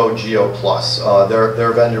Infill Pro Geo Plus.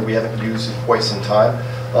 They're a vendor we haven't used in quite some time,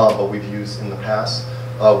 but we've used in the past.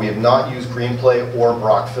 We have not used Green Clay or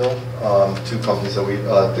Brockfill, two companies that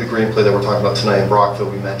the Green Clay that we're talking about tonight and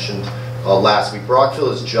Brockfill we mentioned last week. Brockfill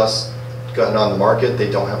has just gotten on the market. They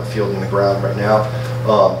don't have a field in the ground right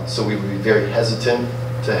now, so we would be very hesitant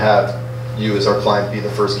to have you as our client be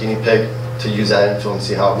the first guinea pig to use that infill and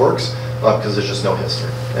see how it works, because there's just no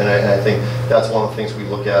history. And I think that's one of the things we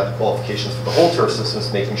look at, the qualifications for the whole turf system,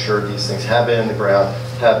 is making sure these things have been in the ground,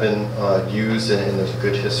 have been used, and there's a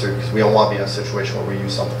good history, because we don't want to be in a situation where we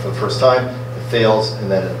use something for the first time, it fails,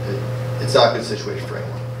 and then it's not a good situation for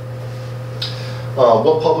anyone.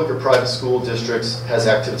 What public or private school districts has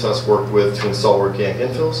Activitas worked with to install organic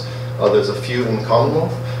infills? There's a few in the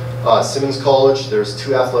Commonwealth. Simmons College, there's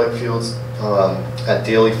 2 athletic fields at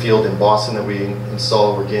Daly Field in Boston that we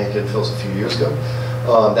installed organic infills a few years ago.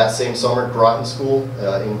 That same summer, Groton School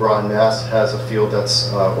in Groton, Mass. has a field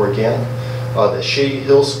that's organic. The Shady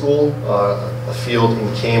Hill School, a field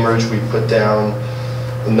in Cambridge we put down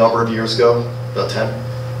a number of years ago, about 10.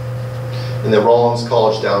 And then Rollins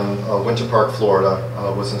College down in Winter Park, Florida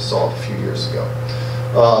was installed a few years ago.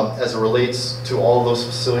 As it relates to all of those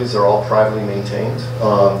facilities, they're all privately maintained.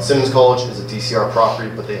 Simmons College is a DCR property,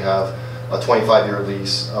 but they have a 25-year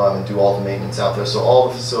lease and do all the maintenance out there. So all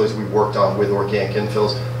the facilities we've worked on with organic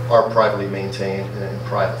infills are privately maintained and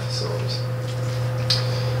private facilities.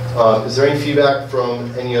 Is there any feedback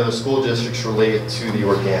from any other school districts related to the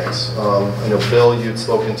organics? I know, Bill, you had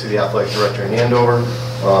spoken to the athletic director in Andover,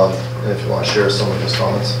 and if you want to share some of his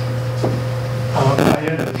comments. I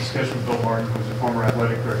had a discussion with Bill Martin, who's a former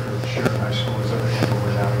athletic director at Sheridan High School. He's at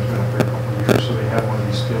Andover now. He's been up there a couple of years, so they had one of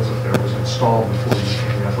these fields up there. It was installed before he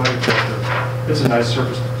became the athletic director. It's a nice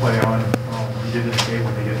surface to play on. We did indicate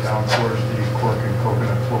when they get down towards the cork and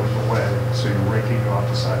coconut flows away, so you're raking off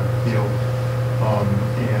the side of the field.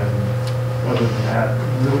 And other than that,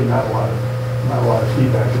 really not a lot of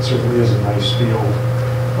feedback. It certainly is a nice field.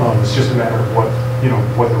 It's just a matter of what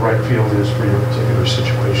the right field is for your particular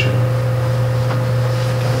situation.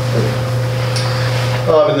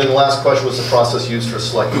 And then the last question was the process used for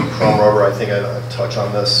selecting chrome rubber. I think I touched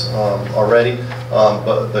on this already,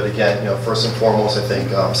 but again, first and foremost, I think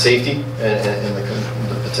safety and the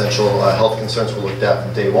potential health concerns were looked at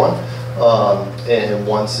from day one. And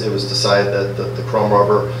once it was decided that the chrome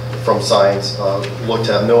rubber from science looked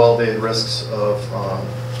to have no elevated risks of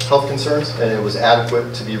health concerns and it was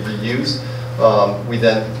adequate to be reused, we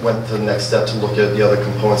then went to the next step to look at the other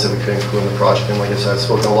components that we could include in the project. And like I said, I've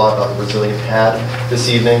spoken a lot about the resilient pad this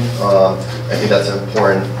evening. I think that's an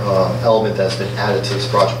important element that's been added to this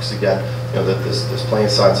project because again, that there's plenty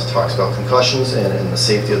of science that talks about concussions and the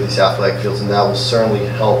safety of these athletic fields, and that will certainly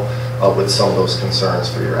help with some of those concerns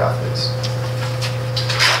for your athletes.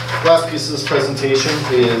 Last piece of this presentation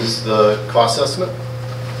is the cost estimate.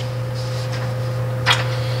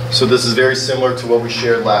 So this is very similar to what we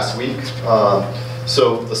shared last week.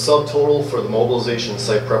 So the subtotal for the mobilization and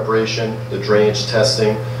site preparation, the drainage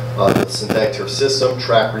testing, the synthetic turf system,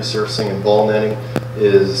 track resurfacing, and ball netting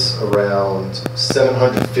is around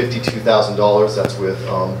 $752,000. That's with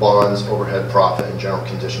bonds, overhead profit, and general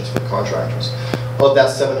conditions for contractors. Of that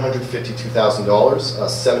 $752,000,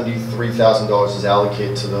 $73,000 is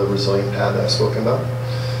allocated to the resilient pad that I've spoken about.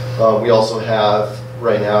 We also have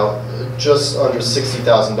right now just under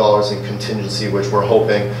 $60,000 in contingency, which we're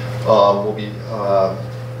hoping will be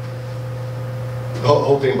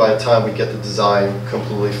hoping by the time we get the design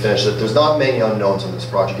completely finished. That there's not many unknowns on this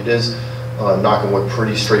project. It is, knock on wood,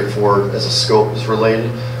 pretty straightforward as a scope is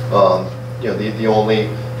related. The only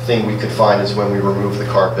thing we could find is when we remove the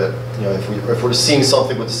carpet. If we're seeing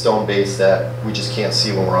something with the stone base that we just can't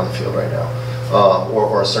see when we're on the field right now,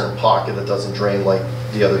 or a certain pocket that doesn't drain like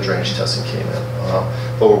the other drainage testing came in.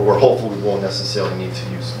 But we're hopeful we won't necessarily need to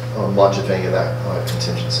use much, if any, of that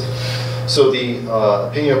contingency. So the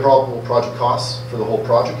opinion of probable project costs for the whole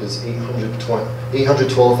project is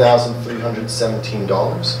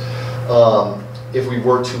 $812,317. If we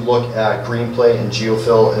were to look at green play and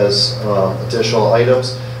geofill as additional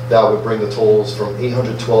items, that would bring the totals from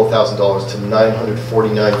 $812,000 to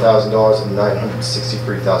 $949,000 and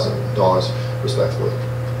 $963,000 respectively.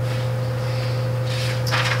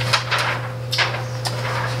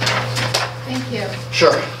 Thank you.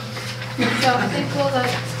 Sure. So I think will the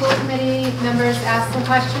school committee members ask some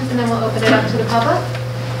questions and then we'll open it up to the public?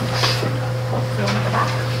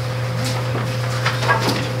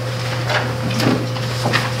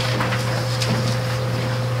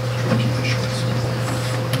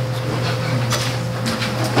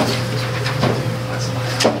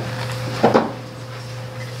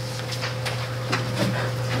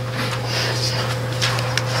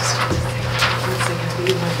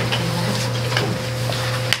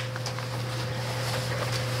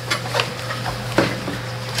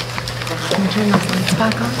 Turn those lights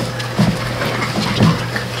back on.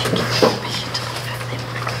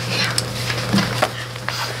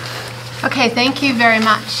 Okay, thank you very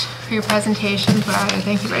much for your presentation.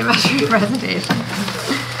 Thank you very much for your presentation.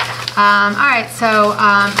 All right, so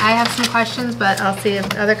I have some questions, but I'll see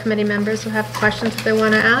if other committee members will have questions that they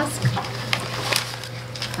want to ask.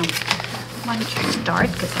 Why don't you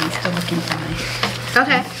start, because I'm still looking for my...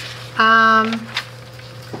 Okay.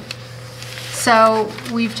 So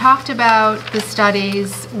we've talked about the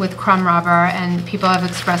studies with crumb rubber, and people have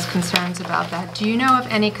expressed concerns about that. Do you know of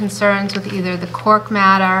any concerns with either the cork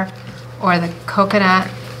matter or the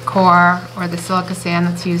coconut core or the silica sand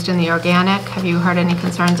that's used in the organic? Have you heard any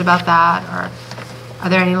concerns about that, or are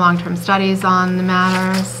there any long-term studies on the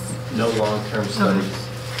matters? No long-term studies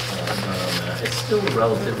on that. It's still a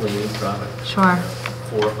relatively new product. Sure.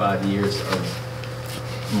 4 or 5 years of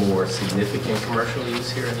more significant commercial use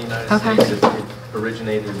here in the United Okay. States. It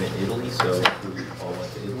originated in Italy, so if we all went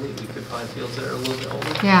to Italy, we could find fields that are a little bit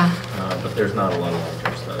older. Yeah. But there's not a lot of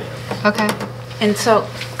long-term study on it. Okay. And so,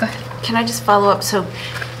 Go ahead. can I just follow up? So,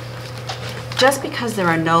 just because there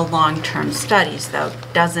are no long-term studies, though,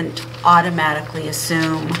 doesn't automatically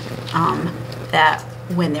assume that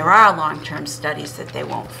when there are long-term studies that they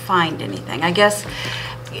won't find anything. I guess,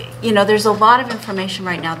 there's a lot of information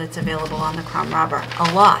right now that's available on the crumb rubber,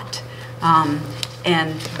 a lot. And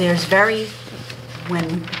there's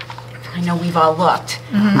when I know we've all looked,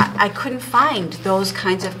 I couldn't find those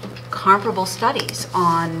kinds of comparable studies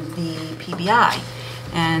on the PBI.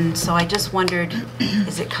 And so I just wondered,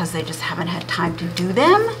 is it because they just haven't had time to do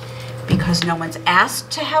them? Because no one's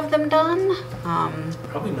asked to have them done?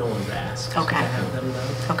 Probably no one's asked Okay. to have them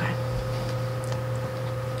done. Okay.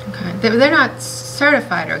 Okay. They're not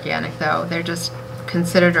certified organic, though. They're just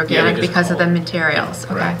considered organic just because of the call it. materials.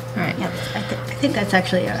 Okay. Right. All right. Yeah, I think that's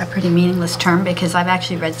actually a pretty meaningless term, because I've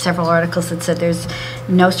actually read several articles that said there's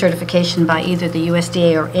no certification by either the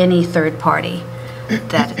USDA or any third party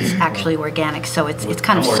that it's actually organic, so it's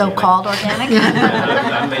kind of I'm organic. so-called organic.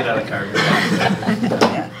 I'm made out of cardboard.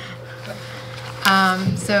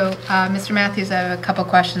 So, Mr. Matthews, I have a couple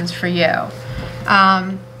questions for you.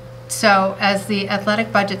 So, as the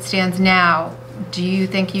athletic budget stands now, do you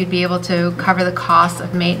think you'd be able to cover the cost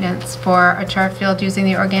of maintenance for a turf field using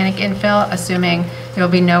the organic infill, assuming there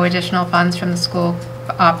will be no additional funds from the school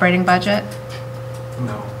operating budget?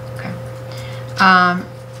 No. Okay.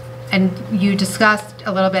 And you discussed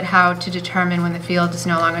a little bit how to determine when the field is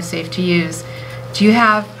no longer safe to use. Do you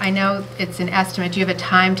have, I know it's an estimate, do you have a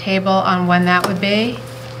timetable on when that would be?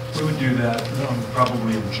 We would do that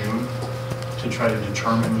probably in June to try to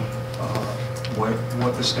determine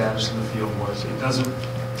what the status of the field was. It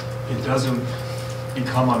doesn't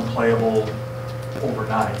become unplayable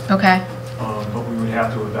overnight. Okay. But we would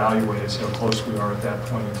have to evaluate it, see how close we are at that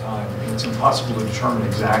point in time. And it's impossible to determine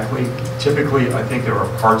exactly. Typically, I think there are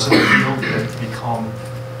parts of the field that become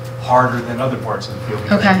harder than other parts of the field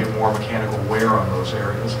because you get more mechanical wear on those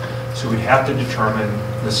areas. So we'd have to determine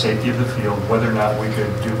the safety of the field, whether or not we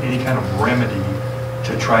could do any kind of remedy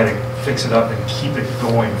to try to fix it up and keep it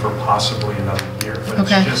going for possibly another year. But it's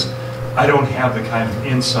just, I don't have the kind of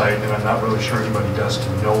insight, and I'm not really sure anybody does,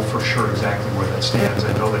 to know for sure exactly where that stands.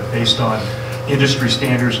 I know that based on industry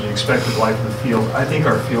standards and the expected life of the field, I think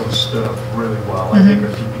our field has stood up really well. I think our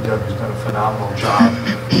DPW has done a phenomenal job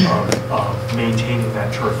of maintaining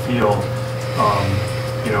that turf field.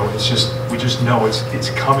 You know, it's just, we just know it's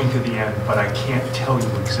coming to the end, but I can't tell you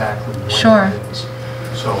exactly when it is.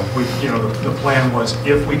 So we, you know, the plan was,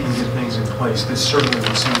 if we can get things in place, this certainly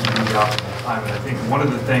would seem to be the optimal time. And I think one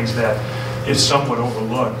of the things that is somewhat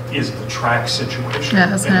overlooked is the track situation.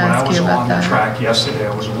 Yeah, and when I was on the track yesterday,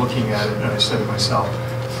 I was looking at it and I said to myself,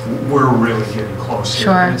 we're really getting close here.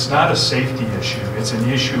 And it's not a safety issue. It's an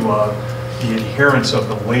issue of the adherence of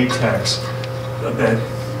the latex, that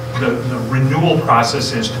the renewal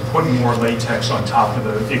process is to put more latex on top of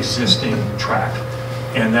the existing track.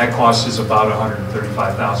 And that cost is about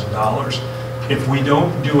 $135,000. If we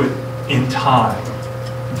don't do it in time,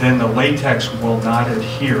 then the latex will not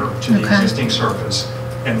adhere to the existing surface,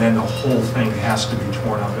 and then the whole thing has to be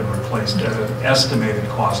torn up and replaced at an estimated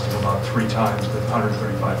cost of about 3 times the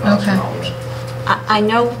 $135,000. I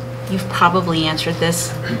know you've probably answered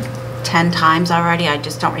this 10 times already, I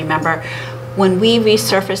just don't remember. When we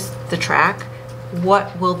resurface the track,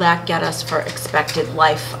 what will that get us for expected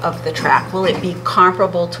life of the track? Will it be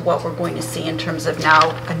comparable to what we're going to see in terms of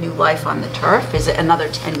now a new life on the turf? Is it another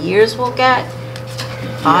 10 years we'll get?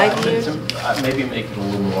 5 years? Maybe make it a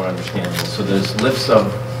little more understandable. So there's lifts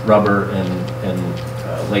of rubber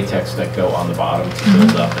and latex that go on the bottom to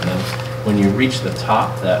build up, and then when you reach the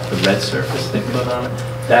top, the red surface they put on it,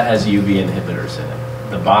 that has UV inhibitors in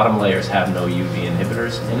it. The bottom layers have no UV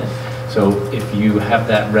inhibitors in it. So if you have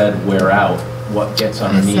that red wear out, what gets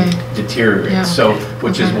underneath deteriorates. Yeah. So,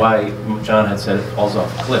 which is why John had said it falls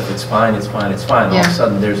off a cliff. It's fine, it's fine, it's fine. All of a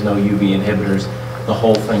sudden there's no UV inhibitors. The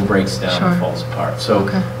whole thing breaks down and falls apart. So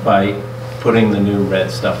by putting the new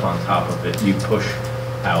red stuff on top of it, you push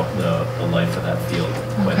out the life of that field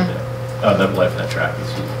quite a bit. The life of that track,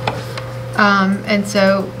 excuse me. And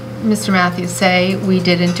so, Mr. Matthews, say we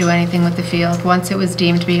didn't do anything with the field. Once it was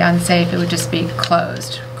deemed to be unsafe, it would just be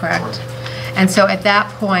closed, correct? Sure. And so at that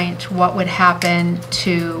point, what would happen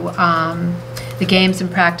to the games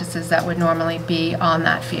and practices that would normally be on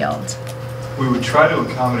that field? We would try to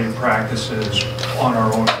accommodate practices on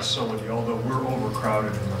our own facility, although we're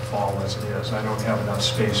overcrowded in the fall as it is. I don't have enough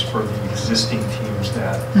space for the existing teams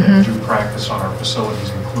that do practice on our facilities,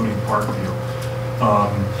 including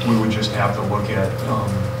Parkview. We would just have to look at,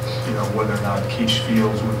 you know, whether or not Keach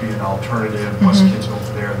Fields would be an alternative. Plus kids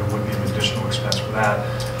over there would be an additional expense for that.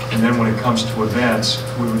 And then when it comes to events,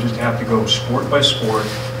 we would just have to go sport by sport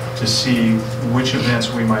to see which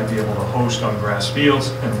events we might be able to host on grass fields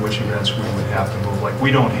and which events we would have to move. Like,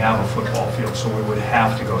 we don't have a football field, so we would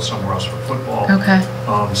have to go somewhere else for football.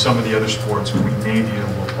 Some of the other sports we may be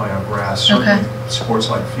able to play on grass. Certainly sports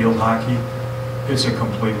like field hockey, it's a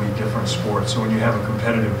completely different sport. So when you have a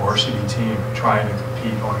competitive varsity team trying to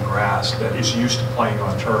compete on grass that is used to playing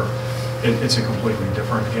on turf, it's a completely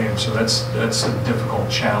different game. So that's a difficult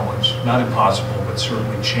challenge. Not impossible, but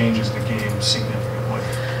certainly changes the game significantly.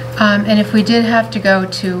 And if we did have to go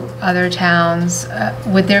to other towns,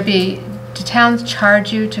 do towns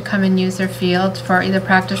charge you to come and use their field for either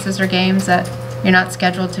practices or games that you're not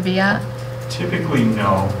scheduled to be at? Typically,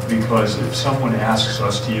 no, because if someone asks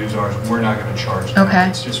us to use ours, we're not going to charge them.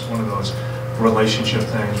 It's just one of those relationship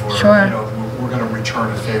things where you know, we're going to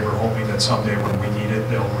return a favor, hoping that someday when we need it,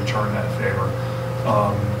 they'll return that favor.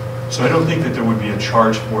 So I don't think that there would be a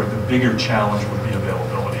charge for it. The bigger challenge would be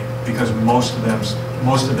availability, because most of them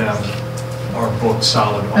are booked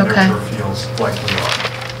solid on Okay. their turf fields like we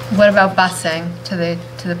are. What about busing to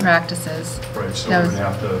the practices? Right, so That we was would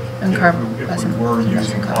have to, incur if busing- we were busing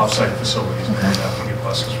using costs. off-site facilities, we would have to get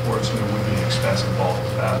buses for it, so there would be an expense involved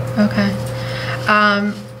with that. Okay.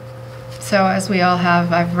 So as we all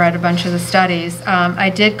have, I've read a bunch of the studies. I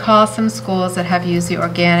did call some schools that have used the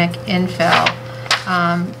organic infill.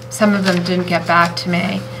 Some of them didn't get back to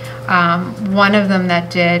me. One of them that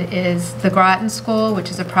did is the Groton School, which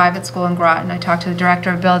is a private school in Groton. I talked to the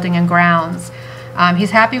director of building and grounds.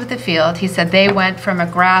 He's happy with the field. He said they went from a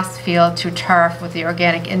grass field to turf with the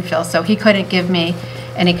organic infill, so he couldn't give me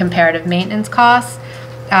any comparative maintenance costs.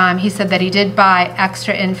 He said that he did buy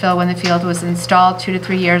extra infill when the field was installed 2 to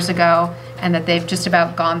 3 years ago, and that they've just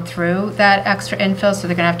about gone through that extra infill, so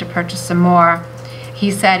they're going to have to purchase some more. He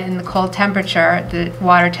said in the cold temperature, the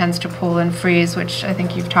water tends to pool and freeze, which I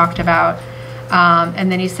think you've talked about.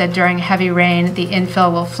 And then he said during heavy rain, the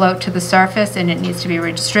infill will float to the surface and it needs to be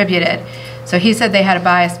redistributed. So he said they had to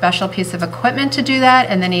buy a special piece of equipment to do that,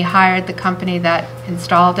 and then he hired the company that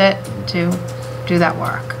installed it to do that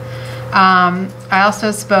work. I also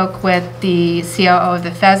spoke with the COO of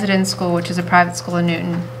the Fessenden School, which is a private school in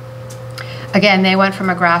Newton. Again, they went from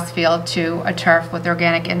a grass field to a turf with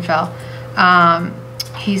organic infill.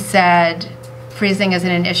 He said freezing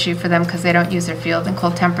isn't an issue for them because they don't use their field in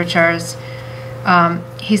cold temperatures.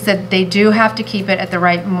 He said they do have to keep it at the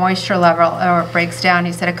right moisture level or it breaks down.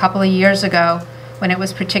 He said a couple of years ago, when it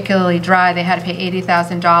was particularly dry, they had to pay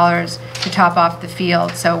 $80,000 to top off the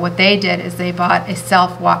field. So what they did is they bought a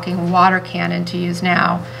self-walking water cannon to use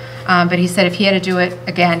now. But he said if he had to do it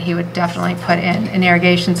again, he would definitely put in an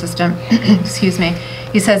irrigation system. Excuse me.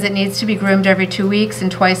 He says it needs to be groomed every 2 weeks,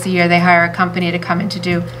 and twice a year they hire a company to come in to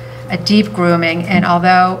do a deep grooming. And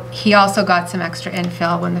although he also got some extra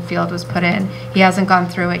infill when the field was put in, he hasn't gone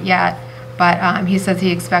through it yet. But he says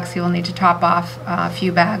he expects he will need to top off a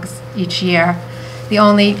few bags each year. The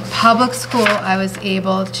only public school I was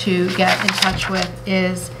able to get in touch with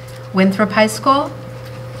is Winthrop High School.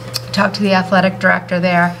 Talked to the athletic director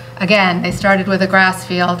there. Again, they started with a grass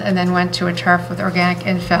field and then went to a turf with organic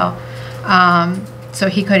infill. So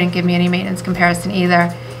he couldn't give me any maintenance comparison either.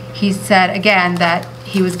 He said, again, that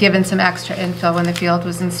he was given some extra infill when the field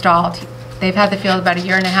was installed. They've had the field about 1.5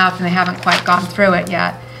 years and they haven't quite gone through it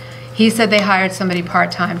yet. He said they hired somebody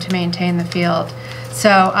part-time to maintain the field.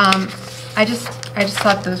 So I just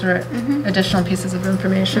thought those were additional pieces of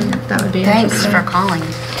information that would be interesting. Thanks for calling.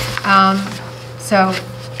 So,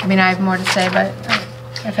 I mean, I have more to say, but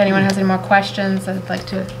if anyone has any more questions, I'd like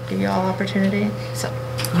to give you all opportunity. So,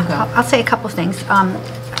 I'll say a couple of things.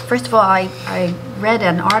 First of all, I read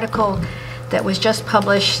an article that was just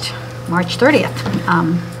published March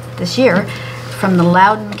 30th this year from the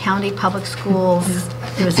Loudoun County Public Schools.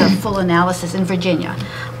 It was a full analysis in Virginia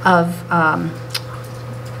of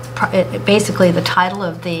basically the title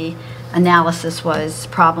of the analysis was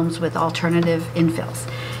Problems with Alternative Infills.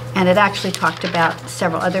 And it actually talked about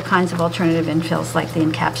several other kinds of alternative infills, like the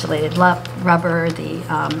encapsulated rubber, the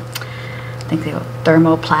I think the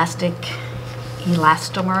thermoplastic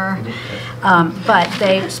elastomer. But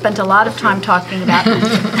they spent a lot of time talking about a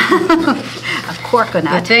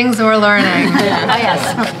corkonut. the things we're learning.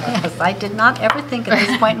 Yes, I did not ever think at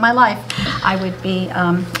this point in my life I would be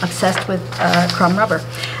obsessed with crumb rubber.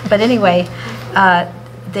 But anyway,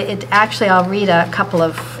 actually I'll read a couple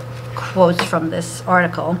of quotes from this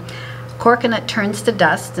article. Corkonut turns to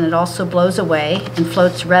dust and it also blows away and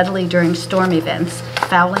floats readily during storm events,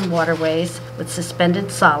 fouling waterways with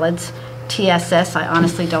suspended solids, TSS, I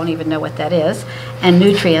honestly don't even know what that is, and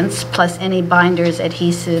nutrients, plus any binders,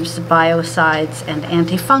 adhesives, biocides, and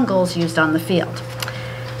antifungals used on the field.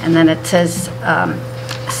 And then it says,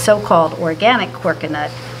 so-called organic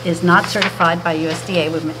corkonut is not certified by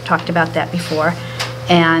USDA. We've talked about that before.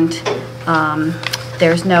 And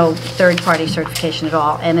there's no third-party certification at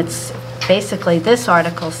all. And it's basically, this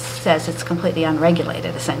article says it's completely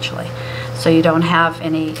unregulated, essentially. So you don't have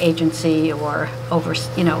any agency or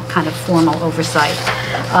kind of formal oversight.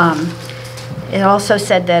 It also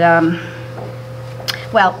said that,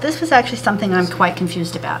 well, this was actually something I'm quite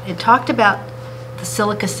confused about. It talked about the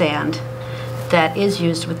silica sand that is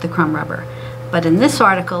used with the crumb rubber. But in this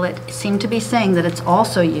article, it seemed to be saying that it's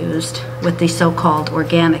also used with the so-called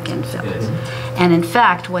organic infill. And in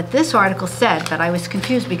fact, what this article said, but I was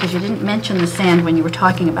confused because you didn't mention the sand when you were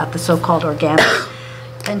talking about the so-called organic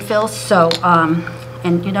infill. So,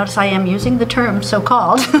 and you notice I am using the term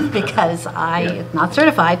so-called because I am not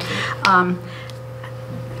certified.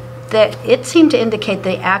 that it seemed to indicate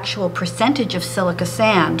the actual percentage of silica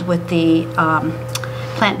sand with the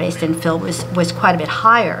plant-based infill was quite a bit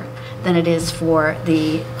higher than it is for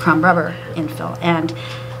the crumb rubber infill. And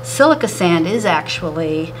silica sand is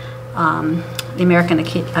actually, the American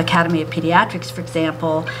Academy of Pediatrics, for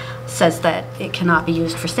example, says that it cannot be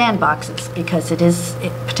used for sandboxes because it is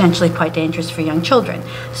potentially quite dangerous for young children.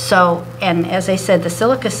 So, and as I said, the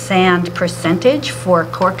silica sand percentage for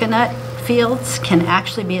coconut fields can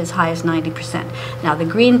actually be as high as 90%. Now the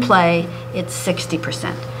green play, it's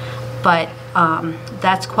 60%, but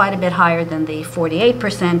that's quite a bit higher than the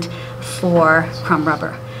 48% for crumb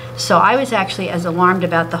rubber. So I was actually as alarmed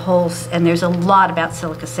about the holes, and there's a lot about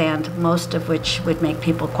silica sand, most of which would make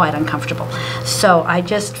people quite uncomfortable. So I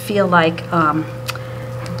just feel like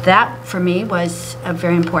that for me was a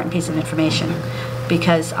very important piece of information,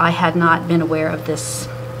 because I had not been aware of this,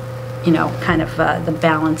 you know, kind of the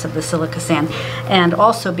balance of the silica sand. And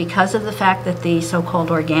also because of the fact that the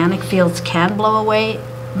so-called organic fields can blow away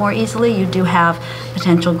more easily, you do have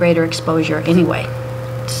potential greater exposure anyway.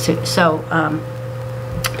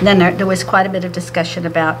 Then there was quite a bit of discussion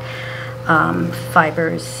about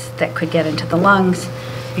fibers that could get into the lungs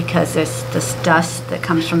because there's this dust that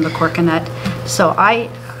comes from the coconut. So I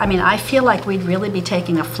mean, I feel like we'd really be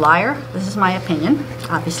taking a flyer, this is my opinion,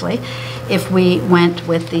 obviously, if we went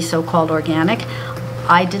with the so-called organic.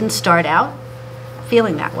 I didn't start out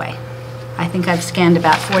feeling that way. I think I've scanned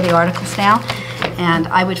about 40 articles now, and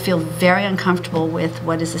I would feel very uncomfortable with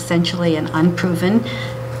what is essentially an unproven,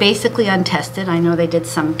 basically untested. I know they did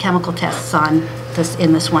some chemical tests on this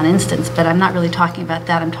in this one instance, but I'm not really talking about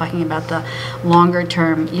that. I'm talking about the longer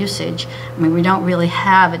term usage. I mean, we don't really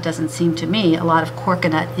have, it doesn't seem to me, a lot of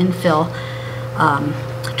coconut infill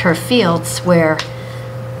turf fields where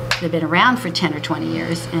they've been around for 10 or 20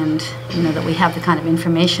 years, and you know that we have the kind of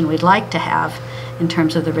information we'd like to have in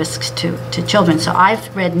terms of the risks to children. So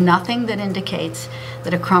I've read nothing that indicates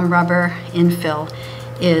that a crumb rubber infill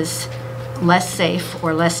is less safe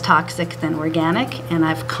or less toxic than organic, and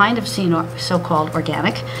I've kind of seen so-called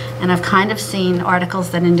organic, and I've kind of seen articles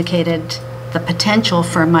that indicated the potential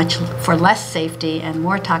for less safety and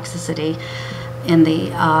more toxicity in the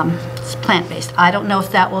plant-based. I don't know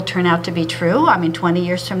if that will turn out to be true. I mean, 20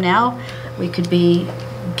 years from now, we could be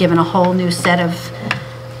given a whole new set of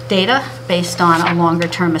data based on a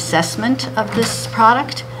longer-term assessment of this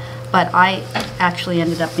product. But I actually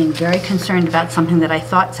ended up being very concerned about something that I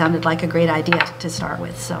thought sounded like a great idea to start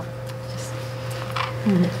with. So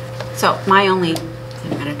my only,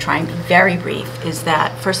 I'm going to try and be very brief, is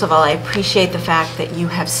that first of all, I appreciate the fact that you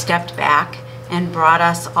have stepped back and brought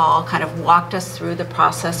us all, kind of walked us through the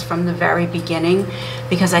process from the very beginning,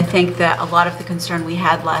 because I think that a lot of the concern we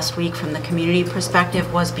had last week from the community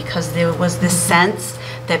perspective was because there was this sense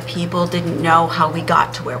that people didn't know how we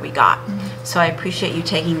got to where we got. So I appreciate you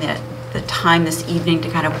taking the time this evening to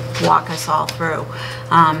kind of walk us all through.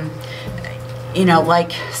 You know,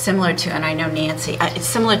 like similar to, and I know Nancy, it's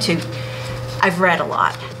similar to, I've read a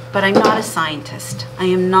lot, but I'm not a scientist.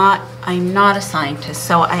 I'm not a scientist,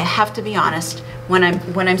 so I have to be honest. When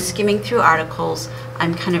I'm skimming through articles,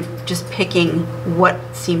 I'm kind of just picking what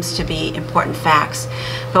seems to be important facts.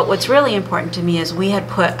 But what's really important to me is we had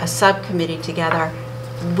put a subcommittee together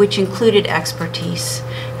which included expertise,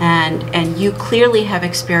 and you clearly have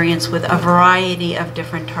experience with a variety of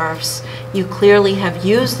different turfs. You clearly have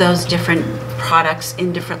used those different products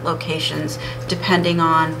in different locations depending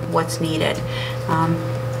on what's needed.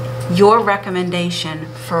 Your recommendation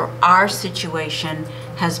for our situation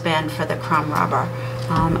has been for the crumb rubber.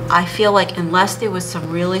 I feel like unless there was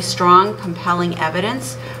some really strong, compelling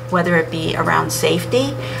evidence, whether it be around safety,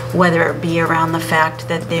 whether it be around the fact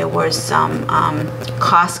that there was some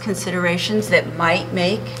cost considerations that might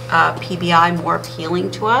make PBI more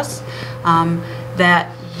appealing to us,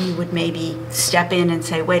 that we would maybe step in and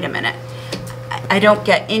say, wait a minute, I don't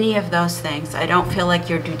get any of those things. I don't feel like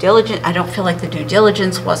your due diligence, I don't feel like the due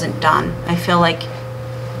diligence wasn't done. I feel like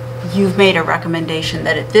you've made a recommendation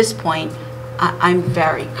that at this point, I'm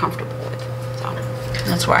very comfortable with. So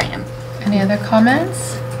that's where I am. Any other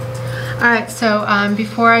comments? All right, so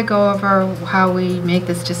before I go over how we make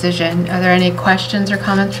this decision, are there any questions or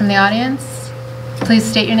comments from the audience? Please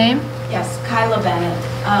state your name. Yes, Kyla Bennett.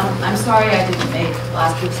 I'm sorry I didn't make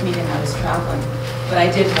last week's meeting. I was traveling, but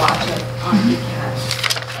I did watch it on ECAT.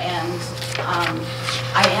 And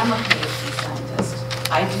I am a PhD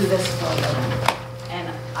scientist. I do this for a living.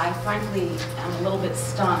 And I frankly am a little bit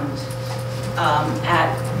stunned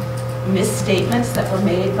at misstatements that were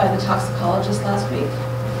made by the toxicologist last week.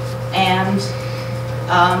 And,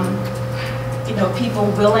 you know, people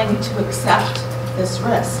willing to accept this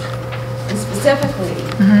risk. And specifically,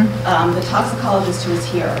 the toxicologist who was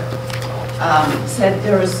here said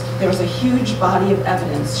there's a huge body of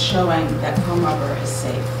evidence showing that chrome rubber is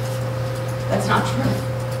safe. That's not true.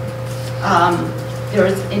 There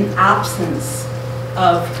is an absence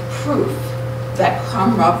of proof that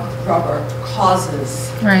chrome rubber causes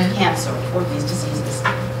cancer or these diseases.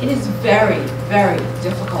 It is very, very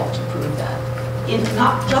difficult to prove that.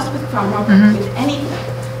 Not just with chrome rubber, with anything.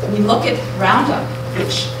 We look at Roundup,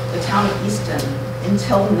 which the town of Easton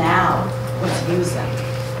until now was using.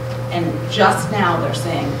 And just now they're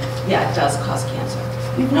saying, yeah, it does cause cancer.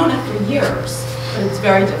 We've known it for years, but it's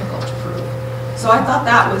very difficult to prove. So I thought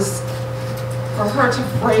that was, for her to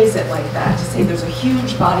phrase it like that, to say there's a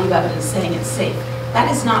huge body of evidence saying it's safe, that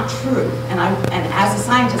is not true. And as a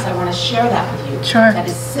scientist, I want to share that with you. Sure. That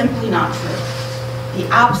is simply not true. The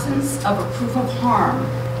absence of a proof of harm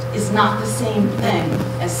is not the same thing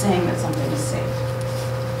as saying that something is safe.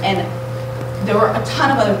 And there were a ton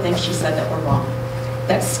of other things she said that were wrong.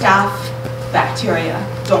 That staph bacteria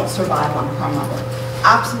don't survive on chrome rubber.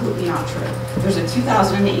 Absolutely not true. There's a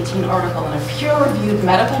 2018 article in a peer-reviewed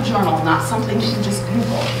medical journal, not something you can just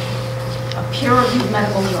Google, a peer-reviewed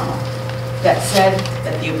medical journal that said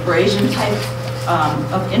that the abrasion type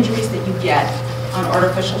of injuries that you get on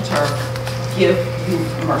artificial turf give you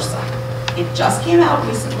MRSA. It just came out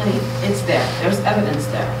recently. It's there. There's evidence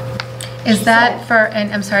there. Is that for,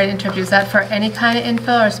 and I'm sorry to interrupt you, is that for any kind of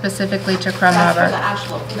infill or specifically to chrome rubber?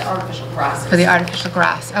 For the artificial grasses. For the artificial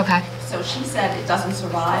grass, okay. So she said it doesn't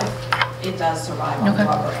survive. It does survive on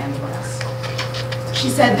rubber and grass. She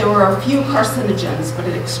said there were a few carcinogens, but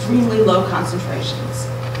at extremely low concentrations.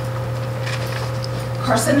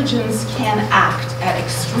 Carcinogens can act at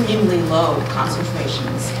extremely low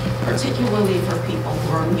concentrations, particularly for people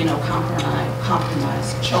who are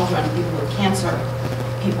immunocompromised, children, people with cancer,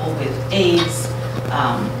 people with AIDS,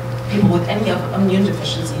 people with any of immune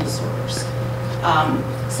deficiency disorders.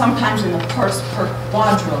 Sometimes in the parts per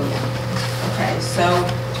quadrillion. Okay, so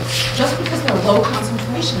just because they're low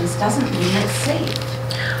concentrations doesn't mean it's safe.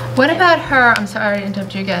 What about her, I'm sorry to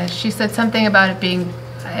interrupt you again, she said something about it being,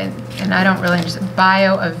 and I don't really understand,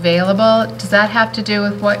 bioavailable. Does that have to do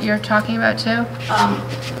with what you're talking about too?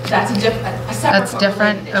 That's a separate. That's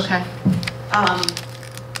different, okay.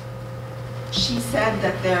 She said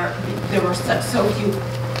that there were so few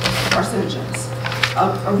carcinogens.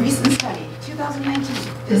 A recent study, 2019,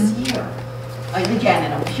 this year, and again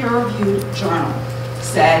in a peer-reviewed journal,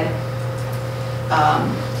 said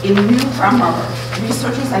in new chrome rubber,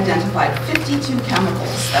 researchers identified 52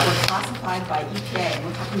 chemicals that were classified by EPA, and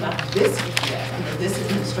we're talking about this EPA under this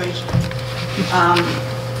administration,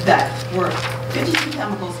 that were 52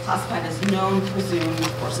 chemicals classified as known, presumed,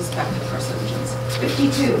 or suspected carcinogens.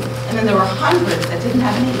 52. And then there were hundreds that didn't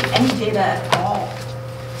have any data at all.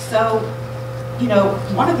 So,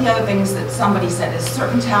 one of the other things that somebody said is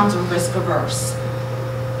certain towns are risk averse.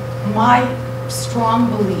 My strong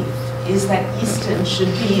belief is that Easton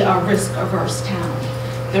should be a risk averse town.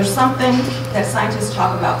 There's something that scientists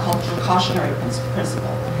talk about called precautionary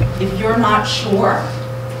principle. If you're not sure,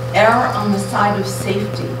 err on the side of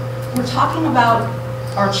safety. We're talking about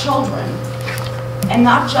our children, and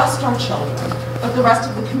not just our children, but the rest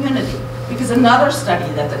of the community. Because another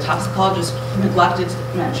study that the toxicologist neglected to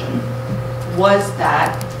mention was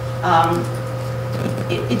that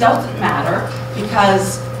it doesn't matter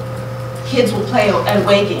because kids will play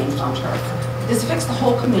away games on turf. This fixed the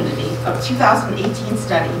whole community. A 2018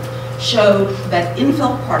 study showed that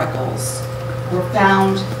infill particles were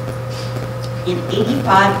found in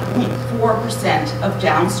 85.4% of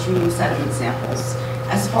downstream sediment samples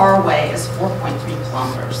as far away as 4.3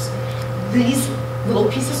 kilometers. These little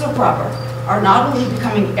pieces of rubber are not only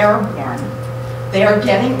becoming airborne, they are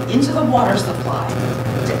getting into the water supply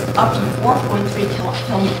up to 4.3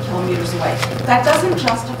 kilometers away. That doesn't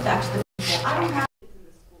just affect the people. I don't have kids in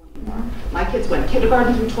the school anymore. My kids went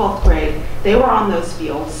kindergarten through 12th grade. They were on those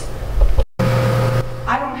fields.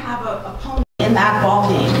 I don't have a pony in that ball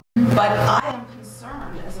game. But I am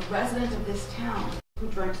concerned as a resident of this town who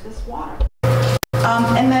drinks this water.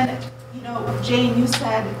 And then, Jane, you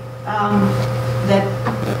said that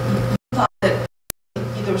you thought that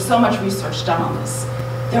there was so much research done on this.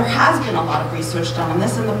 There has been a lot of research done on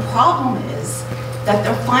this, and the problem is that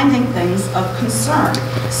they're finding things of concern.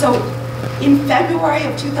 So in February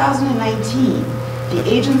of 2019, the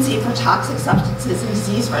Agency for Toxic Substances and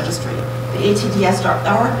Disease Registry, the ATDS,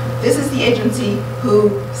 this is the agency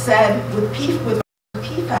who said with PFAS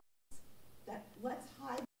that let's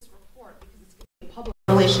hide this report because it's going to be a public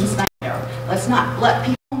relations nightmare. Let's not let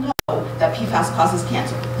people know that PFAS causes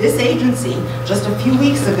cancer. This agency, just a few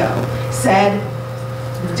weeks ago, said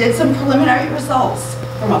We did some preliminary results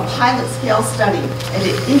from a pilot scale study, and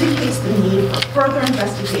it indicates the need for further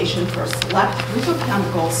investigation for a select group of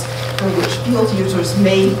chemicals for which field users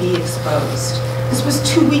may be exposed. This was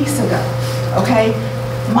 2 weeks ago, okay?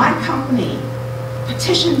 My company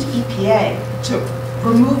petitioned EPA to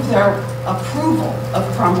remove their approval of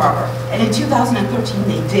crumb rubber, and in 2013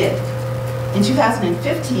 they did. In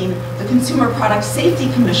 2015, the Consumer Product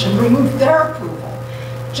Safety Commission removed their approval.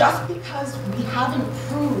 Just because we haven't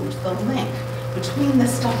proved the link between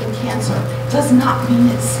this stuff and cancer does not mean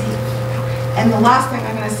it's safe. And the last thing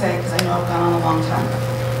I'm going to say, because I know I've gone on a long time,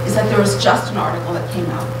 is that there was just an article that came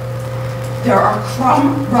out. There are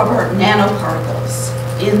crumb rubber nanoparticles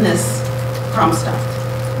in this crumb stuff.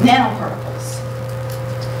 Nanoparticles.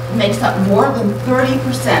 It makes up more than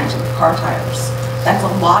 30% of car tires. That's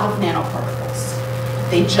a lot of nanoparticles.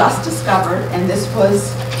 They just discovered, and this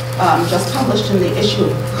was just published in the issue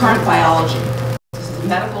of Current Biology. This is a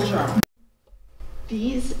medical journal.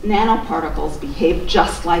 These nanoparticles behave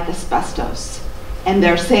just like asbestos. And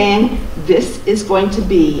they're saying this is going to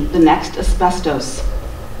be the next asbestos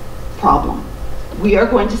problem. We are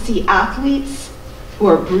going to see athletes who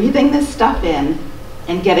are breathing this stuff in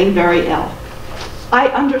and getting very ill. I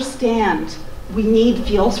understand we need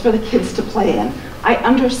fields for the kids to play in. I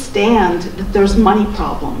understand that there's money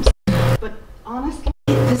problems. But honestly,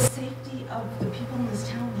 the safety of the people in this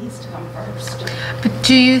town needs to come first. But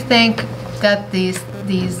do you think that these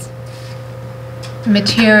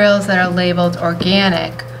materials that are labeled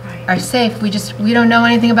organic are safe? We don't know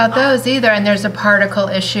anything about those either, and there's a particle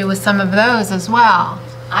issue with some of those as well.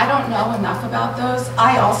 I don't know enough about those.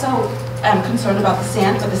 I also am concerned about the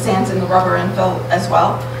sand, but the sand's in the rubber infill as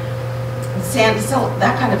well. Sand, so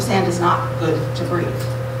that kind of sand is not good to breathe.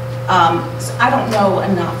 So I don't know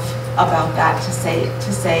enough about that to say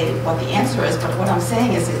what the answer is, but what I'm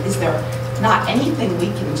saying is there not anything we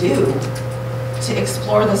can do to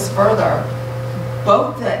explore this further?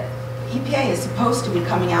 Both that EPA is supposed to be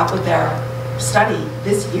coming out with their study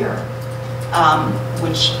this year,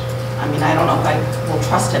 which, I mean, I don't know if I will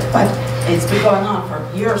trust it, but it's been going on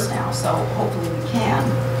for years now, so hopefully we can.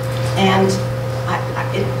 And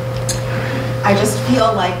I just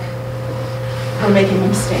feel like we're making a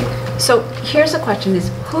mistake. So here's the question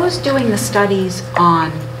is, who's doing the studies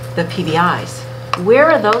on the PBIs?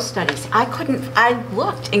 Where are those studies? I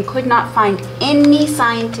looked and could not find any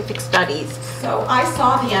scientific studies. So I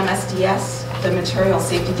saw the MSDS, the material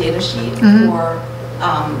safety data sheet for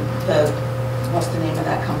what's the name of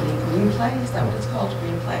that company? Greenplay? Is that what it's called?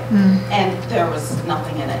 Greenplay. And there was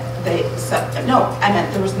nothing in it.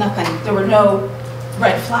 There was nothing. There were no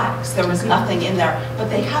red flags. There was nothing in there. But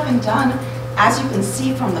they haven't done, as you can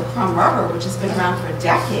see from the crumb rubber, which has been around for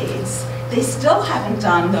decades, they still haven't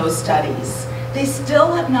done those studies. They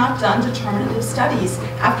still have not done determinative studies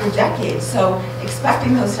after decades. So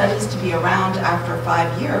expecting those studies to be around after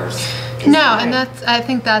 5 years is No, and I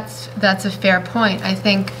think that's a fair point. I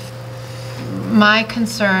think my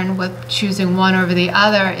concern with choosing one over the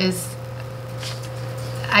other is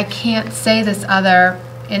I can't say this other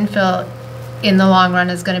infill in the long run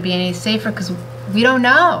is going to be any safer because we don't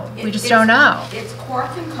know. We just don't know. It's cork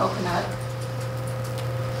and coconut,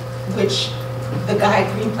 which the guy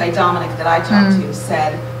at Greenplay, Dominic, that I talked to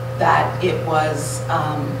said that it was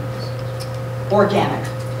organic.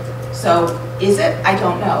 So is it? I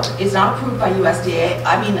don't know. It's not approved by USDA.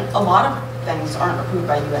 I mean, a lot of things aren't approved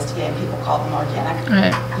by USDA and people call them organic.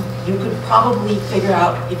 Right. You could probably figure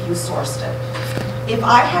out if you sourced it. If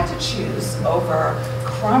I had to choose over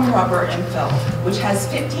crumb rubber infill, which has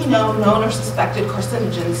 50 known or suspected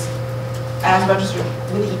carcinogens as registered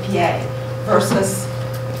with EPA, versus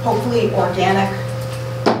hopefully organic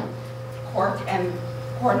cork and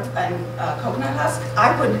coconut husk,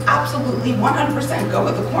 I would absolutely 100% go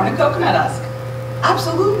with the corn and coconut husk.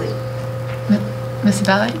 Absolutely. Ms.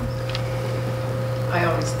 Belli? I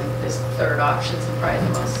always think this third option is probably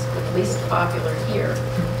the least popular here.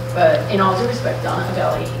 But in all due respect, Donna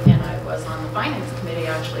Belli and I was on the finance committee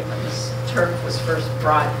actually when this turf was first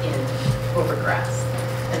brought in over grass.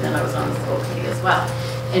 And then I was on the school committee as well.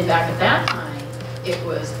 And back at that time, it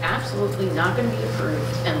was absolutely not going to be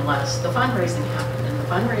approved unless the fundraising happened. And the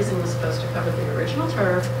fundraising was supposed to cover the original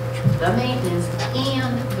turf, the maintenance,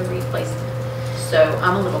 and the replacement. So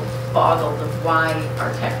I'm a little boggled of why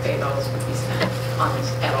our taxpayer dollars would be spent on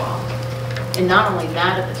this at all. And not only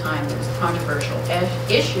that, at the time, there was a controversial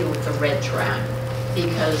issue with the red track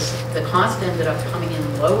because the cost ended up coming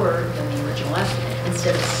in lower than the original estimate.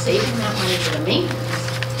 Instead of saving that money for the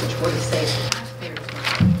maintenance, which would have saved the taxpayers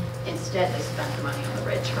money, instead they spent the money on the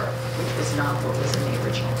red turf, which was not what was in the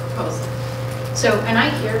original proposal. So, and I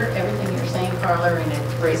hear everything you're saying, Carla, and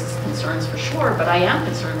it raises concerns for sure, but I am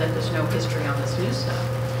concerned that there's no history on this new stuff.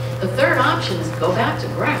 The third option is go back to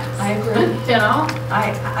grass. I agree. You know?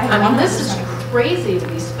 I mean, this is crazy to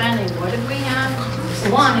be spending, what did we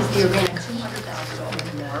have? One is the organic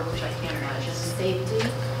 $200,000 more, which I can't imagine. Safety,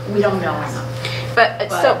 we don't know enough. But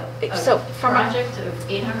so a from a, project of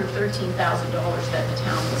 $813,000 that the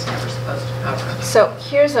town was never supposed to cover. so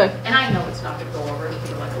here's a, And I know it's not going to go over, it'll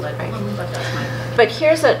be like a lead balloon, but that's my opinion. but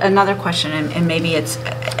here's another question, and maybe it's,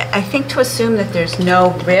 I think to assume that there's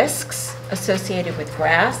no risks associated with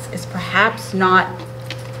grass is perhaps not,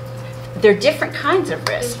 there are different kinds of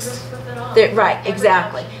There's risks. risk with it all. Right, Every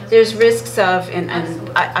exactly. option has There's risk. risks of, and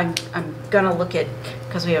Absolutely. I'm gonna look at,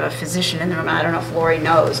 because we have a physician in the room, I don't know if Lori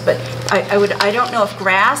knows, but I don't know if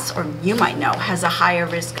grass, or you might know, has a higher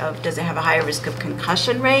risk of, does it have a higher risk of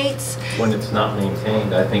concussion rates? When it's not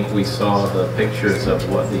maintained, I think we saw the pictures of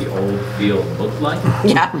what the old field looked like,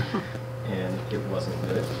 Yeah. and it wasn't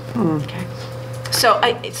good. Okay. So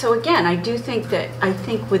again, I do think that, I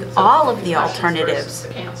think with all of the Concussions alternatives, versus the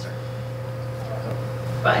cancer.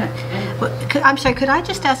 But, I'm sorry, could I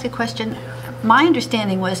just ask a question? My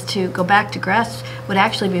understanding was to go back to grass would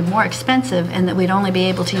actually be more expensive and that we'd only be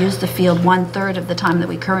able to use the field 1/3 of the time that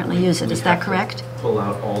we currently use it. Is that correct? Pull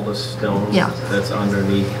out all the stones Yeah. that's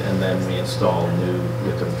underneath and then reinstall new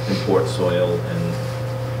with the import soil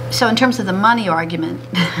and So in terms of the money argument,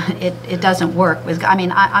 it doesn't work with, I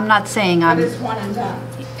mean, I'm not saying I'm... one and done.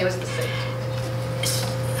 it was the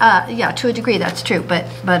safety. Yeah, to a degree, that's true, but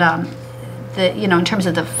you know, in terms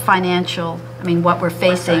of the financial, I mean, what we're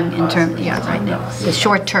facing in terms, yeah, right now, the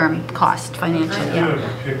short-term cost financially, I do yeah. have a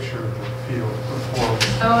picture of the field before.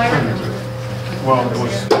 Oh, I remember. Well, it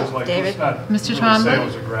was like, David? let's not Mr. really Twombly? say it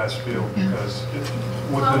was a grass field because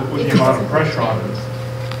with the amount of pressure on it.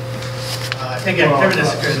 I think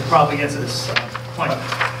activities could probably answer this point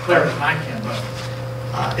clearer than I can, but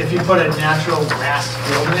if you put a natural grass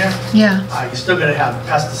field in there, Yeah. you're still going to have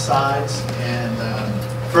pesticides and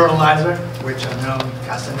fertilizer, which are known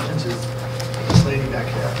carcinogens, as this lady back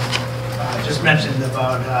here just mentioned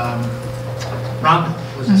about Roundup,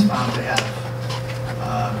 which is found to have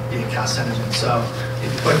be a carcinogen. So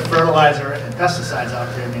if you put fertilizer and pesticides out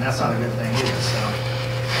there, I mean, that's not a good thing either. So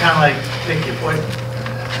kind of like pick your poison.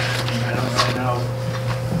 I don't really know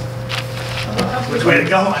which way to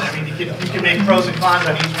go on. I mean, you can make pros and cons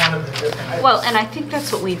on each one of the different items. well, and I think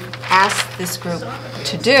that's what we've asked this group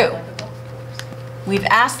to do. We've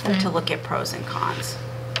asked them to look at pros and cons.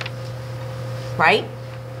 Right?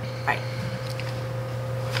 Right.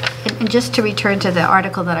 And just to return to the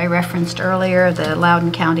article that I referenced earlier, the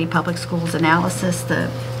Loudoun County Public Schools analysis, the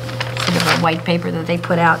sort of a white paper that they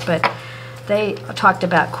put out, but they talked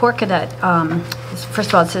about cork. First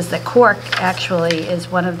of all, it says that cork actually is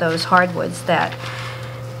one of those hardwoods that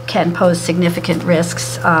can pose significant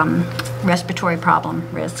risks, respiratory problem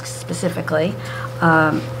risks specifically.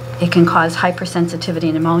 It can cause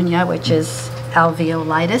hypersensitivity pneumonia, which is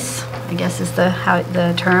alveolitis, I guess is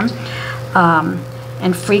the term.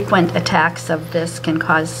 And frequent attacks of this can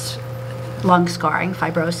cause lung scarring,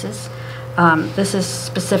 fibrosis. This is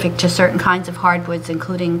specific to certain kinds of hardwoods,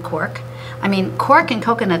 including cork. I mean, cork and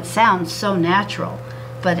coconut sounds so natural,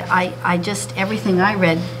 but I just, everything I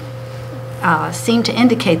read seemed to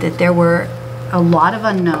indicate that there were a lot of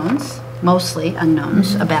unknowns, mostly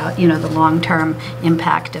unknowns, about, you know, the long-term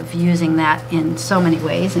impact of using that in so many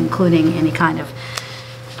ways, including any kind of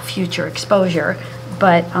future exposure.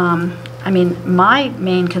 But I mean, my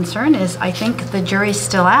main concern is I think the jury's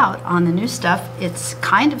still out on the new stuff. It's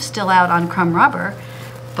kind of still out on crumb rubber,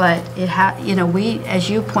 but you know, we,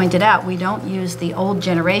 as you pointed out, we don't use the old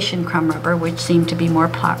generation crumb rubber, which seemed to be more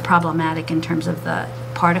problematic in terms of the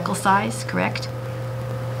particle size, correct?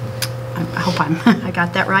 I hope I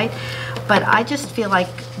got that right. But I just feel like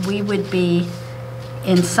we would be,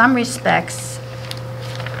 in some respects,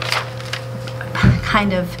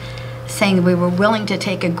 kind of saying that we were willing to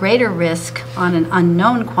take a greater risk on an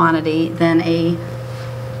unknown quantity than a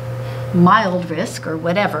mild risk or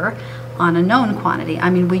whatever on a known quantity. I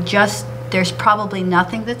mean, there's probably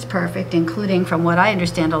nothing that's perfect, including, from what I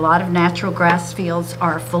understand, a lot of natural grass fields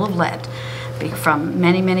are full of lead from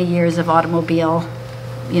many, many years of automobile,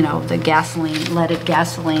 you know, the leaded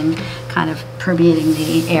gasoline kind of permeating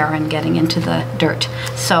the air and getting into the dirt.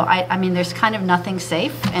 So, I mean, there's kind of nothing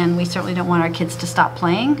safe, and we certainly don't want our kids to stop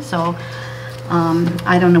playing. So,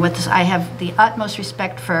 I don't know what this, I have the utmost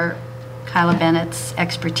respect for Kyla Bennett's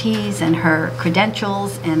expertise and her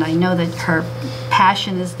credentials, and I know that her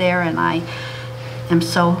passion is there, and I am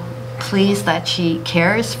so pleased that she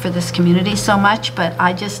cares for this community so much, but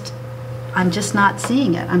I'm just not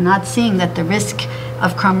seeing it. I'm not seeing that the risk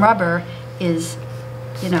of crumb rubber is,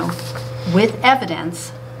 you know, with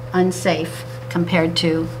evidence, unsafe compared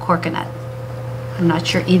to Corconet. I'm not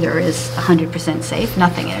sure either is 100% safe.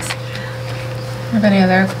 Nothing is. Have any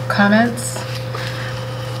other comments?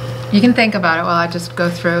 You can think about it while I just go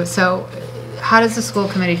through. So how does the school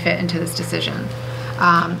committee fit into this decision?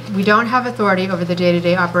 We don't have authority over the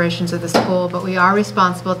day-to-day operations of the school, but we are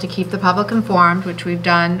responsible to keep the public informed, which we've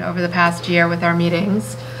done over the past year with our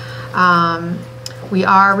meetings. We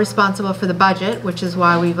are responsible for the budget, which is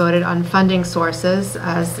why we voted on funding sources.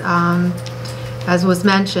 As was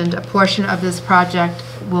mentioned, a portion of this project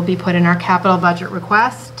will be put in our capital budget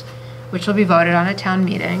request, which will be voted on at town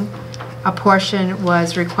meeting. A portion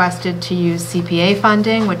was requested to use CPA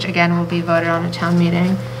funding, which again will be voted on at town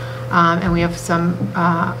meeting. And we have some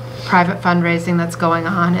private fundraising that's going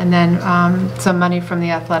on, and then some money from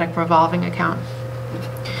the athletic revolving account.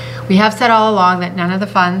 We have said all along that none of the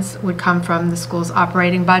funds would come from the school's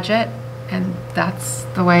operating budget, and that's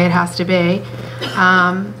the way it has to be.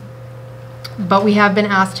 But we have been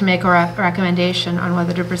asked to make a recommendation on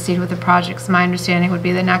whether to proceed with the projects. My understanding would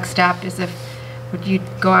be the next step is if you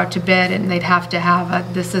go out to bid, and they'd have to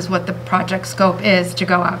have this is what the project scope is to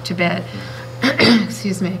go out to bid.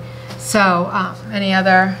 Excuse me. So, any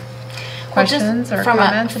other questions or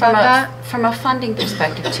comments about that? From a funding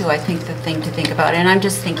perspective, too, I think the thing to think about, and I'm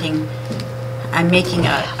just thinking, I'm making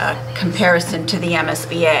a comparison to the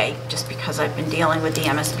MSBA, just because I've been dealing with the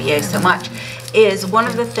MSBA so much, is one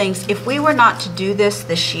of the things, if we were not to do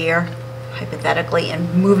this year, hypothetically,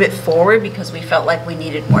 and move it forward because we felt like we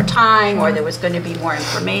needed more time or there was going to be more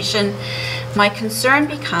information, my concern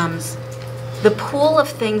becomes the pool of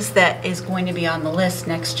things that is going to be on the list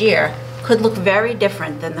next year could look very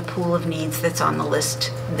different than the pool of needs that's on the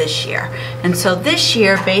list this year. And so this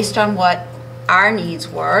year, based on what our needs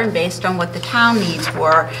were and based on what the town needs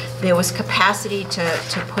were, there was capacity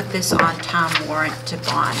to put this on town warrant to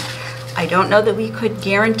bond. I don't know that we could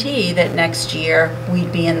guarantee that next year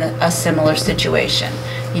we'd be in a similar situation.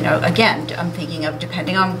 You know, again, I'm thinking of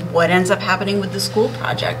depending on what ends up happening with the school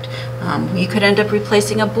project. We could end up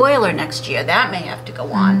replacing a boiler next year. That may have to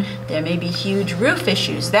go on. There may be huge roof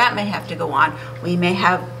issues. That may have to go on. We may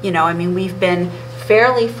have, you know, I mean, we've been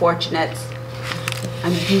fairly fortunate.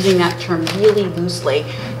 I'm using that term really loosely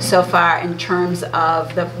so far in terms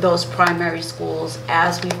of those primary schools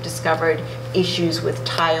as we've discovered issues with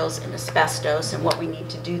tiles and asbestos and what we need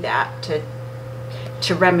to do that to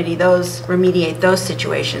remediate those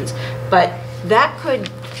situations. But that could,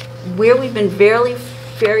 where we've been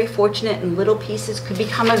very fortunate in little pieces, could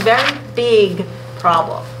become a very big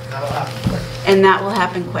problem. And that will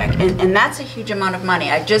happen quick. And that's a huge amount of money.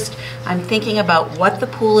 I'm thinking about what the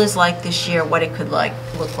pool is like this year, what it could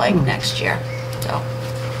look like next year.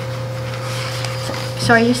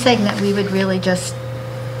 So are you saying that we would really just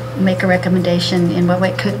make a recommendation in what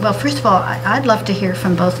way could, well, first of all, I'd love to hear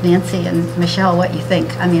from both Nancy and Michelle what you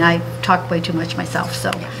think. I mean, I talk way too much myself,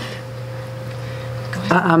 so. Go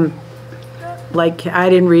ahead. Like, I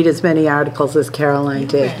didn't read as many articles as Caroline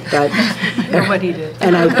did, but Nobody did.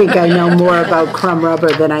 And I think I know more about crumb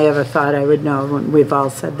rubber than I ever thought I would know. We've all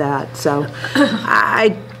said that. So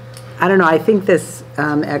I don't know. I think this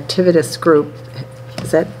activist group,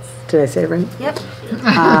 did I say it right? Yep.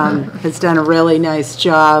 Has done a really nice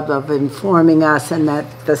job of informing us, and that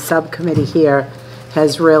the subcommittee here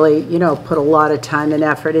has really, you know, put a lot of time and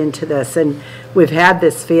effort into this. And we've had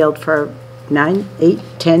this field for 9, 8,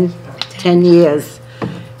 10 years,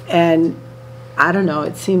 and I don't know,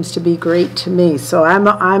 it seems to be great to me. So I'm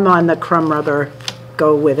on the crumb rubber,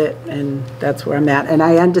 go with it, and that's where I'm at. And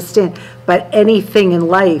I understand, but anything in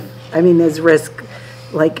life, I mean, there's risk,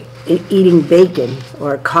 like eating bacon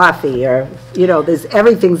or coffee, or, you know,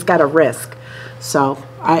 everything's got a risk. So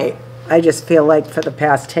I just feel like for the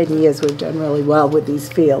past 10 years we've done really well with these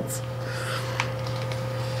fields.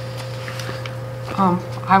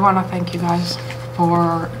 I want to thank you guys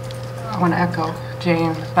for, I want to echo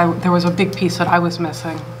Jane, there was a big piece that I was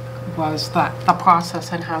missing, was that the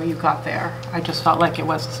process and how you got there. I just felt like it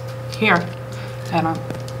was here, and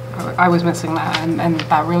I was missing that, and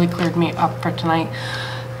that really cleared me up for tonight.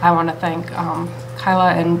 I want to thank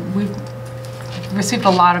Kyla, and we've received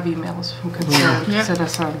a lot of emails from concerned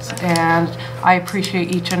citizens, and I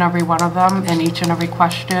appreciate each and every one of them and each and every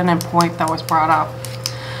question and point that was brought up.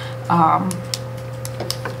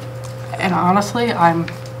 And honestly,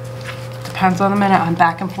 depends on the minute, I'm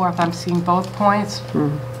back and forth, I'm seeing both points,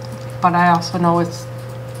 but I also know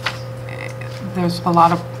there's a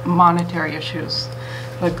lot of monetary issues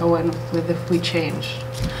that go in with if we change.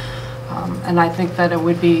 And I think that it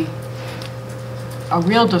would be a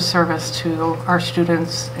real disservice to our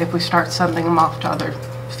students if we start sending them off to other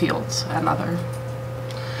fields and other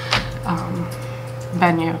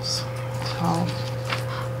venues. So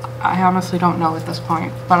I honestly don't know at this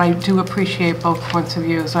point, but I do appreciate both points of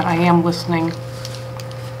views, and I am listening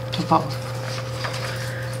to both.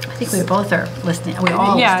 I think we both are listening, we're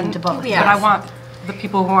all listening to both. But I want the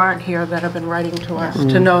people who aren't here that have been writing to us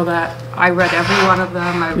to know that I read every one of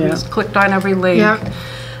them, I clicked on every link. Yep.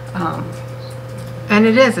 And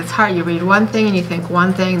it's hard. You read one thing and you think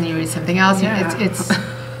one thing, and then you read something else. Yeah. It's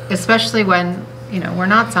especially when, we're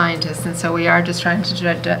not scientists, and so we are just trying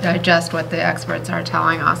to digest what the experts are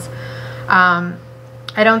telling us.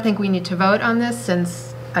 I don't think we need to vote on this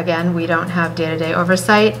since, again, we don't have day-to-day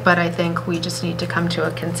oversight, but I think we just need to come to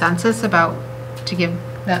a consensus to give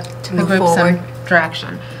the group some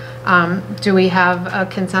direction. Do we have a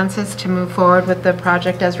consensus to move forward with the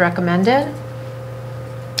project as recommended?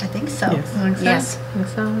 I think so. Yes. I think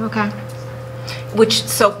so, okay.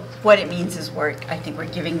 So what it means is I think we're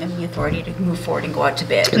giving them the authority to move forward and go out to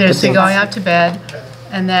bid. Yes, we're going out to bid.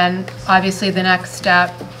 And then, obviously, the next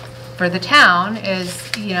step for the town is,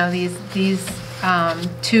 these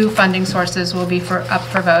two funding sources will be up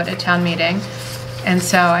for vote at town meeting. And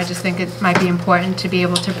so I just think it might be important to be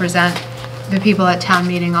able to present the people at town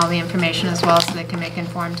meeting all the information as well so they can make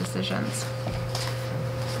informed decisions.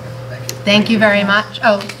 Thank you very much.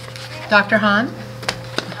 Oh, Dr. Hahn?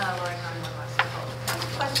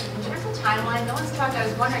 Question, in terms of timeline, no one's talked, I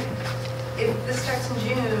was wondering, if this starts in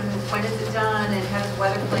June, when is it done, and how does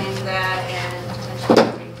weather play into that, and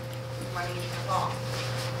potentially running into the fall?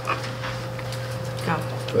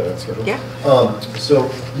 Yeah.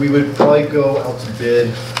 So we would probably go out to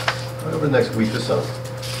bid over the next week or so.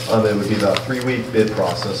 It would be about a 3-week bid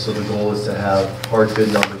process. So the goal is to have hard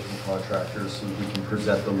bid numbers from contractors so we can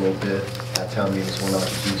present the low bid at town meetings. So we're not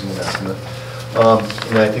just using an estimate.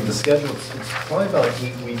 And I think the schedule, it's probably about an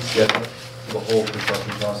 8-week schedule for the whole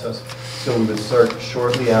construction process. So we would start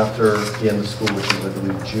shortly after the end of school, which is, I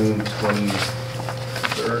believe, June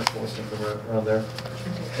 23rd, something around there.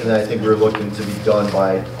 And then I think we're looking to be done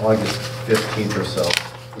by August 15th or so,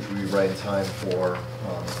 which would be right in time for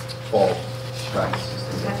fall practices.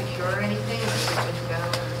 Does it have to cure anything, or is it good to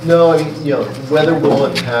go? No, I mean, weather will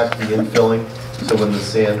impact the infilling. So when the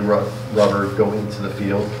sand and rubber go into the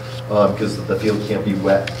field, because the field can't be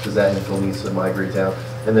wet, because that infill needs to migrate down.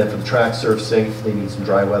 And then for the track surfacing, they need some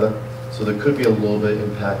dry weather. So there could be a little bit of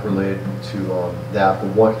impact related to that.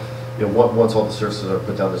 But once all the surfaces are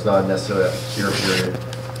put down, there's not necessarily a cure period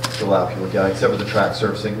to allow people to get on, except for the track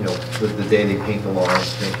surfacing. The day they paint the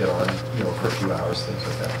lawns, they get on, for a few hours, things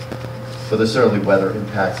like that. But there's certainly weather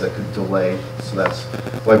impacts that could delay. So that's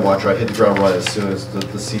why we want to try to hit the ground running as soon as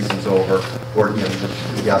the season's over, or we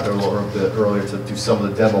got there a little bit earlier to do some of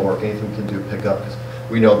the demo work. Anything we can do to pick up, because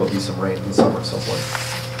we know there'll be some rain in the summer at some point.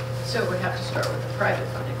 So we have to start with the private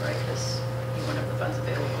funding, right? Because you wouldn't have the funds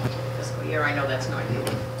available until the fiscal year. I know that's not your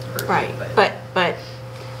purview, Right, but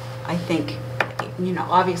I think,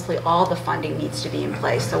 obviously all the funding needs to be in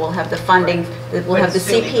place. So we'll have the funding, we'll have the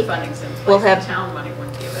assuming CP. the funding's in place, We'll have the town money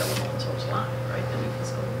wouldn't be available until July, right? The new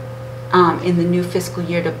fiscal year. In the new fiscal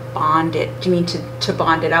year to bond it. Do you mean to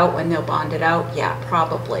bond it out when they'll bond it out? Yeah,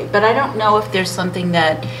 probably. But I don't know if there's something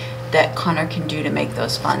that Connor can do to make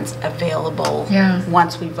those funds available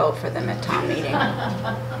once we vote for them at town meeting.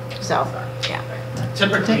 So, yeah.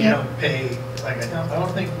 Typically, you don't pay, I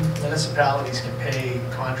don't think municipalities can pay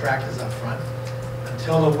contractors up front.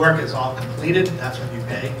 Until the work is all completed, that's when you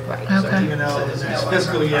pay. Right. So even though the next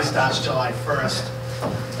fiscal year starts July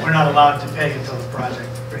 1st, we're not allowed to pay until the project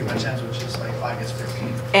pretty much ends, which is like August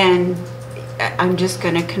 15th. And I'm just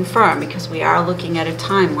going to confirm, because we are looking at a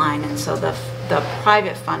timeline, and so the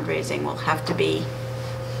private fundraising will have to be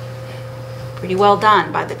pretty well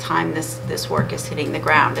done by the time this work is hitting the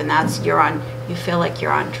ground. And you feel like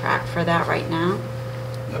you're on track for that right now?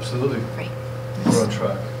 Absolutely. Great. We're on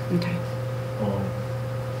track. Okay.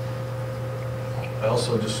 I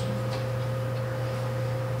also just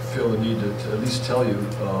feel the need to at least tell you,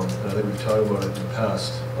 and I think we've talked about it in the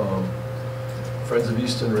past, Friends of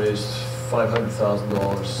Easton raised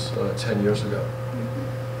 $500,000 10 years ago.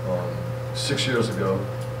 6 years ago,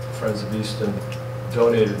 Friends of Easton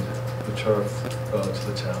donated the turf to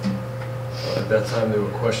the town. At that time, there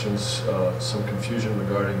were questions, some confusion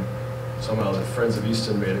regarding somehow that Friends of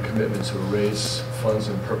Easton made a commitment to raise funds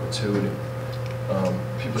in perpetuity.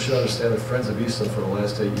 People should understand that Friends of Easton for the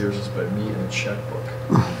last 8 years has been me and a checkbook.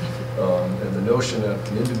 And the notion that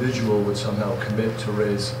an individual would somehow commit to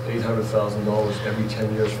raise $800,000 every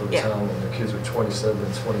 10 years for the town when their kids are 27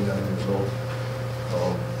 and 29 years old,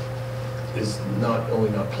 is not only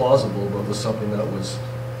not plausible, but was something that was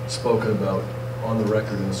spoken about on the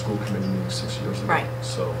record in the school committee meeting 6 years ago. Right.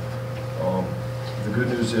 So the good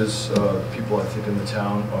news is people, I think, in the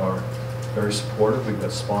town are very supportive. We've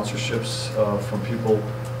got sponsorships from people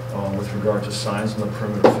with regard to signs on the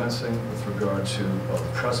perimeter fencing, with regard to the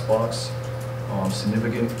press box,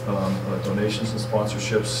 significant donations and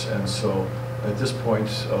sponsorships. And so at this point,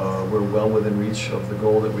 we're well within reach of the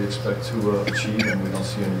goal that we expect to achieve, and we don't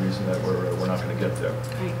see any reason that we're not going to get there.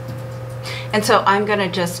 Right. And so I'm going to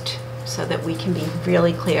just, so that we can be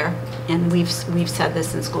really clear, and we've said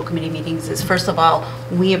this in school committee meetings, is first of all,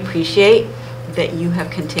 we appreciate that you have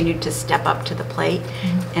continued to step up to the plate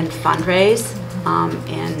and fundraise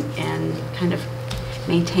and kind of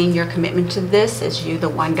maintain your commitment to this as you, the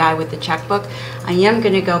one guy with the checkbook. I am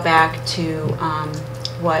going to go back to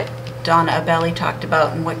what Donna Abelli talked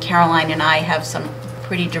about and what Caroline and I have some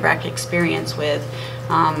pretty direct experience with,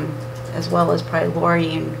 as well as probably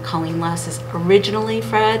Lori and Colleen Less. Is originally,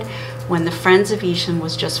 Fred, when the Friends of Easton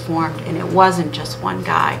was just formed, and it wasn't just one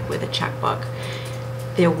guy with a checkbook,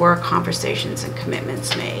 there were conversations and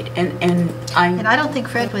commitments made. And I don't think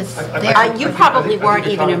Fred was there. You probably weren't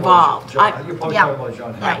even involved. You're probably talking about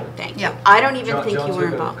John Right, Hackett. thank you. I don't even think you were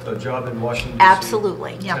involved. John took a job in Washington, D.C.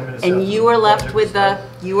 Absolutely. 10 minutes And after you were left project with was the, done.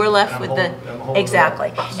 you were left And with I'm the, holding exactly.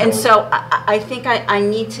 it up. And so I think I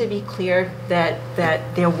need to be clear that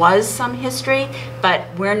there was some history, but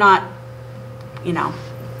we're not, you know.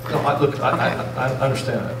 No, look, I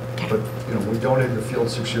understand that. But, you know, we donated the field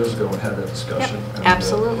 6 years ago and had that discussion. Yep, and,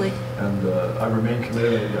 absolutely. And I remain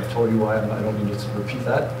committed. I've told you why. I don't need to repeat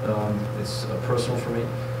that. It's personal for me.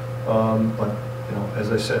 But, you know,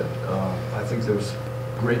 as I said, I think there's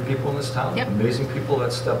great people in this town, amazing people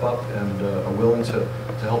that step up and are willing to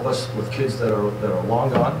help us with kids that are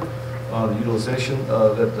long gone. The utilization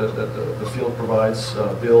that the field provides,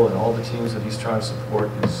 Bill and all the teams that he's trying to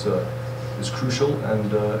support is crucial,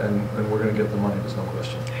 and we're going to get the money. There's no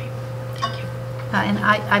question. And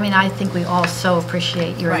I mean, I think we all so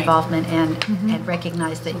appreciate your involvement and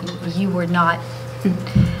recognize that you were not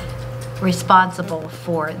responsible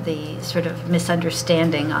for the sort of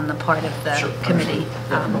misunderstanding on the part of the committee.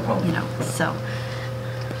 You know, so.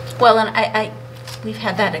 Well, and we've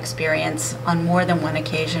had that experience on more than one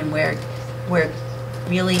occasion where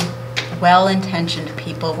really well-intentioned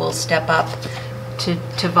people will step up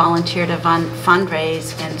to volunteer to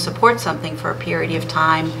fundraise and support something for a period of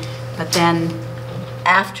time, but then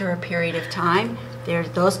after a period of time,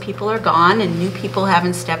 those people are gone and new people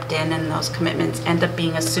haven't stepped in, and those commitments end up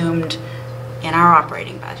being assumed in our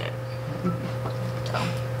operating budget. So,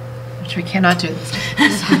 which we cannot do this.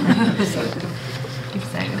 Keep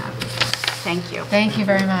saying that. Thank you. Thank you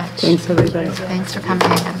very much. Thanks, everybody. Thanks for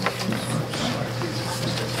coming again.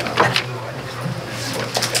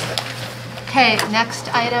 Okay,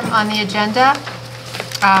 next item on the agenda.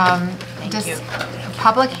 Thank you.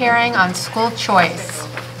 Public hearing on school choice.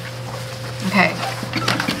 Okay,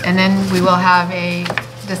 and then we will have a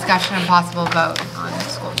discussion and possible vote on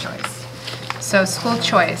school choice. So school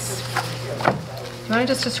choice. Do you want to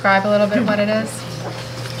just describe a little bit what it is?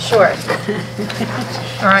 Sure.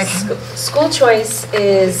 All right. School choice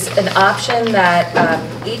is an option that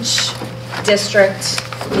each district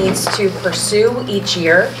needs to pursue each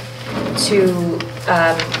year to,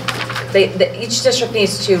 each district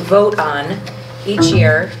needs to vote on each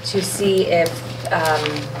year to see if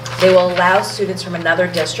they will allow students from another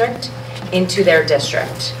district into their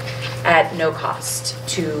district at no cost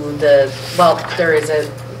to the, well, there is a...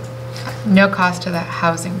 No cost to the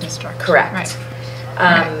housing district. Correct.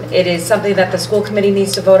 Right. It is something that the school committee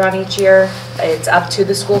needs to vote on each year. It's up to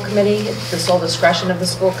the school committee, the sole discretion of the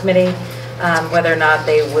school committee, whether or not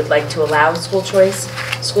they would like to allow school choice.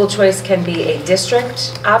 School choice can be a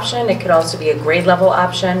district option. It could also be a grade level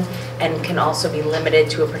option, and can also be limited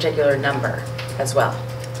to a particular number as well.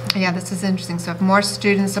 Yeah, this is interesting. So if more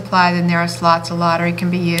students apply, then there are slots, a lottery can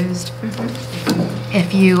be used.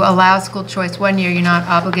 If you allow school choice one year, you're not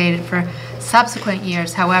obligated for subsequent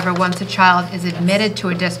years. However, once a child is admitted to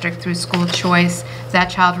a district through school choice, that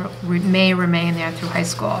child may remain there through high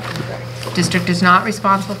school. District is not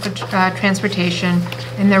responsible for transportation,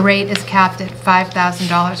 and the rate is capped at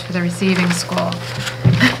 $5,000 for the receiving school.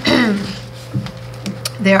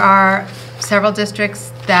 There are several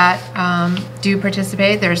districts that do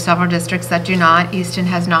participate. There are several districts that do not. Easton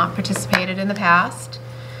has not participated in the past.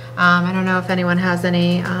 I don't know if anyone has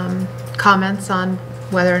any comments on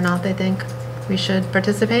whether or not they think we should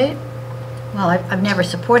participate. Well, I've never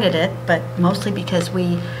supported it, but mostly because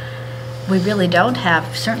we really don't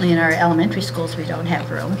have, certainly in our elementary schools, we don't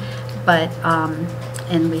have room. But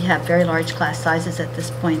And we have very large class sizes at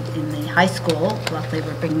this point in the high school. Luckily,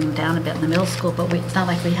 we're bringing them down a bit in the middle school, but it's not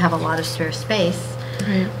like we have a lot of spare space.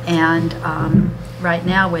 Right. And right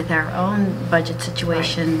now, with our own budget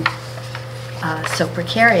situation so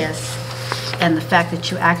precarious, and the fact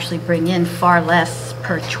that you actually bring in far less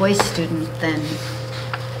per choice student than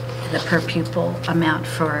the per pupil amount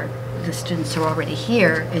for the students who are already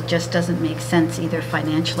here, it just doesn't make sense either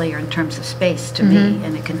financially or in terms of space to me,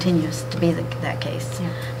 and it continues to be that case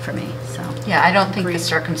for me. So Yeah, I don't think the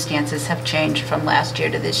circumstances have changed from last year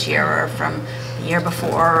to this year, or from the year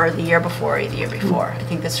before, or the year before, or the year before. I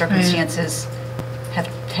think the circumstances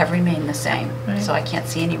have remained the same. So I can't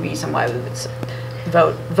see any reason why we would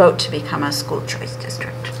vote to become a school choice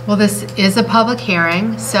district. Well, this is a public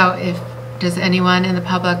hearing, so does anyone in the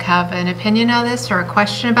public have an opinion on this or a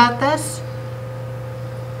question about this?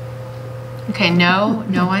 Okay, no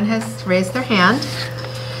one has raised their hand.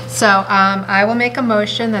 So I will make a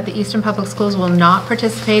motion that the Easton Public Schools will not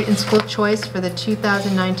participate in school choice for the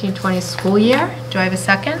 2019-20 school year. Do I have a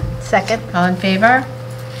second? Second. All in favor?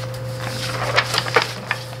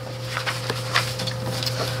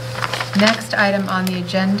 Next item on the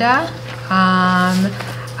agenda,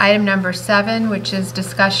 item number 7, which is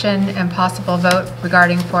discussion and possible vote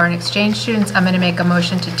regarding foreign exchange students. I'm going to make a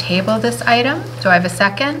motion to table this item. Do I have a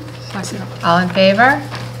second? Second. All in favor?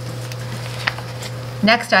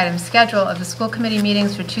 Next item, schedule of the school committee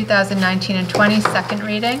meetings for 2019 and 20, second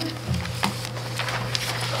reading.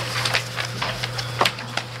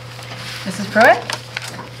 Mrs. Pruitt?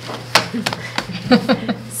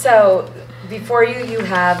 So before you, you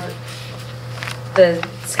have the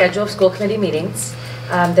schedule of school committee meetings.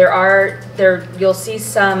 You'll see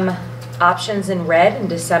some options in red in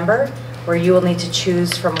December where you will need to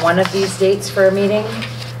choose from one of these dates for a meeting.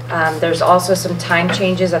 There's also some time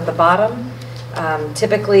changes at the bottom.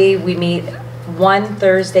 Typically, we meet one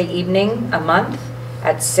Thursday evening a month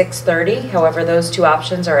at 6:30. However, those two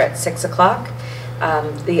options are at 6 o'clock.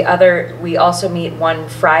 We also meet one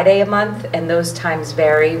Friday a month, and those times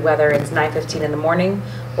vary, whether it's 9:15 in the morning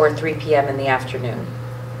or 3 p.m. in the afternoon.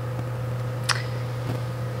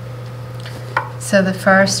 So the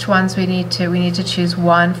first ones we need to choose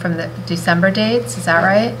one from the December dates, is that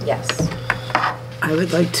right? Yes. I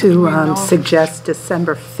would like to suggest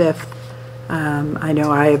December 5th. I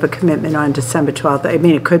know I have a commitment on December 12th. I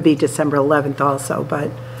mean, it could be December 11th also, but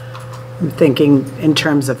I'm thinking in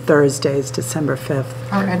terms of Thursdays, December 5th.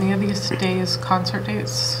 Are any of these days concert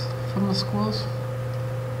dates from the schools?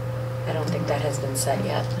 I don't think that has been set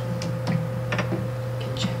yet. Can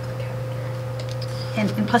check the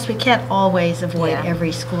calendar. And plus, we can't always avoid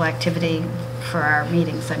every school activity for our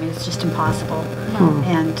meetings. I mean, it's just impossible.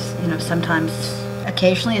 And, sometimes,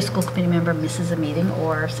 occasionally a school committee member misses a meeting,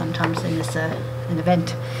 or sometimes they miss an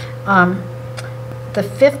event. The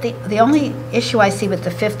 5th, the only issue I see with the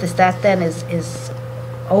 5th is that then is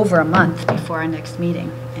over a month before our next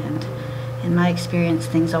meeting. And in my experience,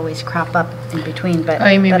 things always crop up in between. But,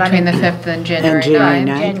 you mean between the 5th and January 9th?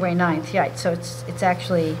 January 9th, yeah. So it's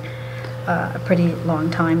actually a pretty long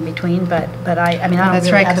time between, but I mean, I don't That's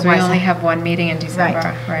really right, because we otherwise only have one meeting in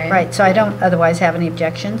December, right? Right, so I don't otherwise have any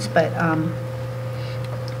objections, but,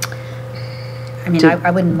 I mean, I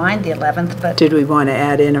wouldn't mind the 11th, but... Did we want to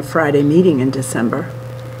add in a Friday meeting in December?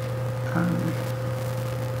 Are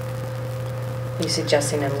you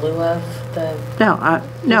suggesting in lieu of the...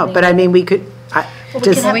 No, but I mean, we could,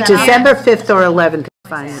 December 5th or 11th is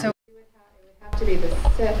fine. So it would have to be the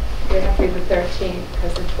 6th, it would have to be the 13th,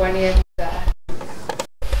 because the 20th,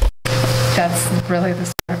 that's really the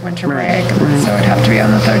start of winter break, so it would have to be on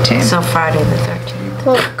the 13th. So Friday the 13th.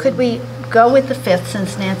 Well, could we go with the 5th,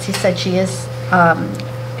 since Nancy said she is,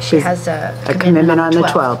 she has a commitment on the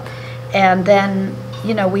 12th. And then,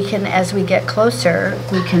 we can, as we get closer,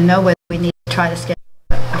 we can know whether we need to try to schedule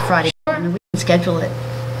a Friday. And we can schedule it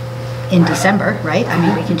in December, right? I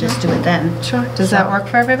mean, we can just do it then. Sure. Does that work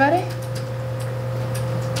for everybody?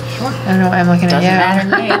 Sure. I don't know why I'm looking at you. Doesn't matter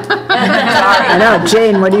to me. I know,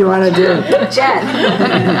 Jane, what do you want to do? Jen.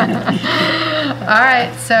 All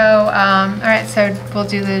right, so we'll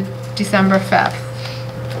do the December 5th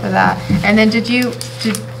for that. And then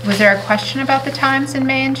was there a question about the times in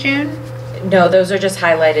May and June? No, those are just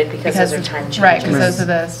highlighted because those are time changes. Right, because those are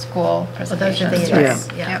the school presentations.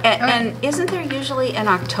 And isn't there usually an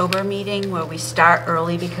October meeting where we start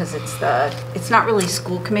early because it's not really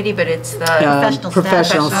school committee, but it's the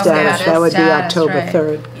professional status. That would be October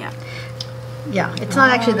 3rd. Yeah. Yeah, it's not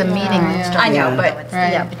actually the meeting that starts. I know, but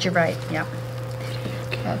yeah, but you're right. Yeah.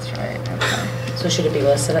 That's right, okay. So should it be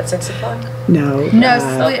listed at 6 o'clock? No. No,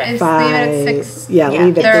 okay. leave it at 6. Yeah,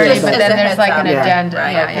 leave it there. 30, but then there's like an Yeah. addenda.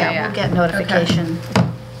 Right. Yeah. We'll get notification,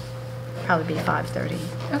 probably be 5:30.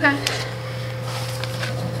 Okay.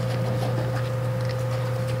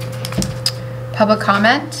 Public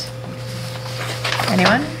comment?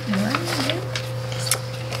 Anyone?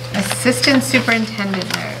 Assistant superintendent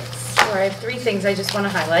notes. Sure, I have 3 things I just want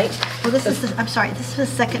to highlight. Well, this is, I'm sorry, this is the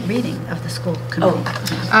second reading of the school committee.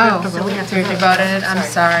 Oh, So we have to you vote. voted it? I'm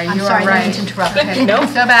sorry, I'm you are sorry, I right. didn't mean to interrupt. Okay,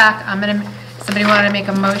 let's go back. Somebody want to make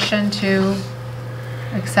a motion to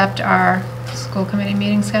accept our school committee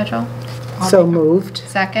meeting schedule? So moved.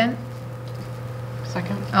 Second?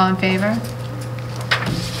 Second. All in favor?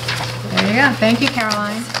 There you go. Thank you,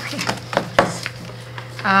 Caroline.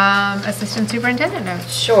 Assistant superintendent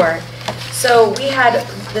notes. Sure. So we had,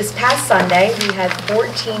 this past Sunday, we had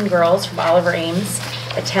 14 girls from Oliver Ames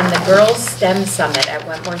attend the Girls STEM Summit at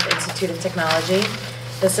Wentworth Institute of Technology.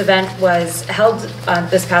 This event was held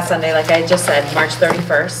this past Sunday, like I just said, March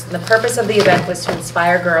 31st. And the purpose of the event was to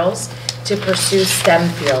inspire girls to pursue STEM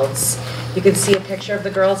fields. You can see a picture of the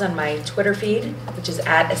girls on my Twitter feed, which is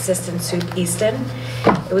 @AssistantSoupEaston.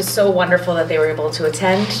 It was so wonderful that they were able to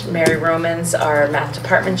attend. Mary Romans, our math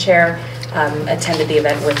department chair, attended the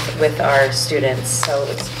event with our students, so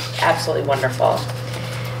it was absolutely wonderful.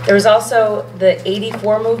 There was also the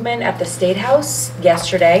 84 movement at the State House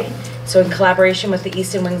yesterday. So in collaboration with the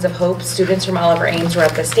Easton Wings of Hope, students from Oliver Ames were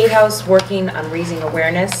at the State House working on raising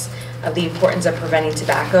awareness of the importance of preventing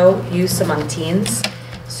tobacco use among teens.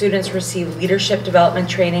 Students received leadership development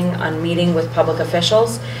training on meeting with public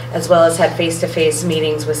officials, as well as had face-to-face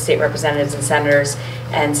meetings with state representatives and senators.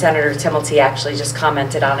 And Senator Timilty actually just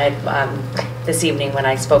commented on it this evening when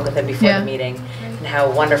I spoke with him before the meeting, and how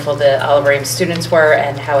wonderful the Oliver Ames students were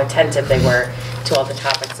and how attentive they were to all the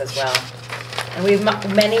topics as well. And we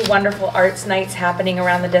have many wonderful arts nights happening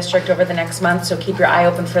around the district over the next month, so keep your eye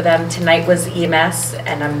open for them. Tonight was EMS,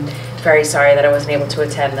 and I'm very sorry that I wasn't able to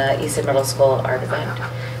attend the Easton Middle School art event.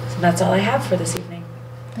 So that's all I have for this evening.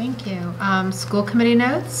 Thank you. School committee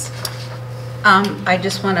notes? I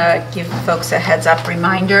just want to give folks a heads up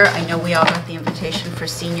reminder. I know we all got the invitation for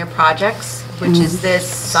senior projects, which is this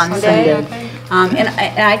Sunday. And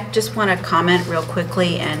I just want to comment real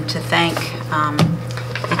quickly and to thank, I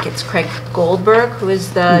think it's Craig Goldberg, who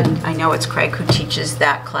is I know it's Craig who teaches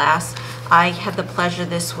that class. I had the pleasure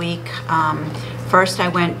this week. First, I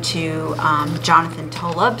went to Jonathan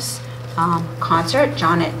Tolub's concert.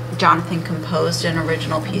 Jonathan composed an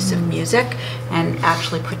original piece of music and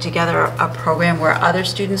actually put together a program where other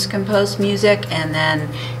students composed music, and then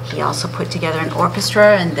he also put together an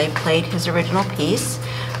orchestra and they played his original piece.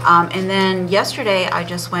 And then yesterday I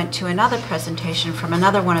just went to another presentation from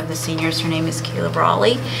another one of the seniors. Her name is Kayla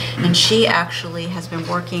Brawley, and she actually has been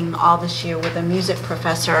working all this year with a music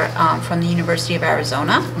professor from the University of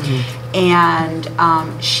Arizona. And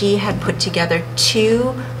she had put together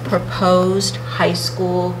 2 proposed high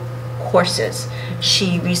school courses.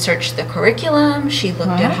 She researched the curriculum, she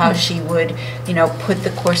looked at how she would, put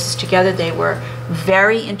the courses together. They were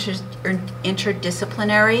very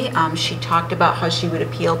interdisciplinary. She talked about how she would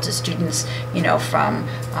appeal to students, from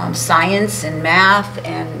science and math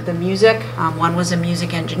and the music. One was a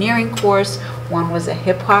music engineering course, one was a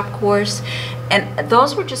hip hop course. And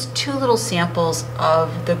those were just 2 little samples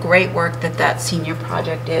of the great work that senior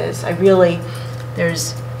project is.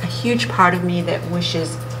 There's a huge part of me that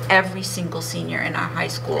wishes every single senior in our high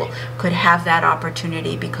school could have that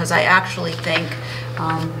opportunity, because I actually think,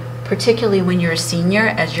 particularly when you're a senior,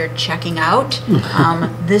 as you're checking out,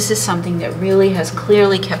 this is something that really has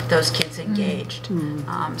clearly kept those kids engaged.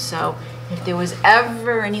 So if there was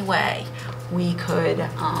ever any way we could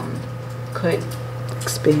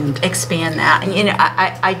expand that. And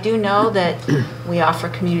I do know that we offer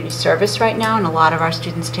community service right now, and a lot of our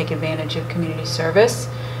students take advantage of community service.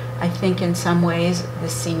 I think in some ways the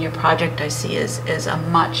senior project I see is a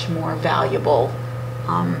much more valuable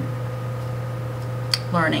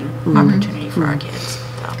learning opportunity for our kids.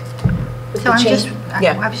 So I was just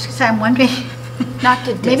going to say, I'm wondering,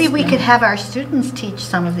 maybe we could have our students teach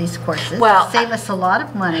some of these courses. Save us a lot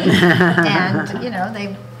of money, and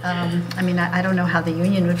they. I don't know how the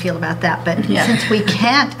union would feel about that, but since we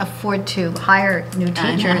can't afford to hire new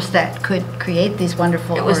teachers that could create these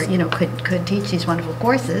wonderful, could teach these wonderful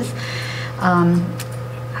courses,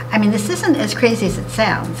 this isn't as crazy as it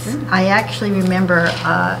sounds. I actually remember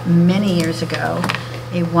many years ago,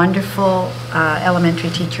 a wonderful elementary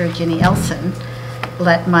teacher, Ginny Elson,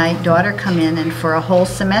 let my daughter come in and for a whole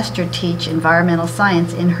semester teach environmental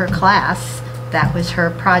science in her class. That was her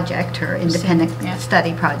project, her independent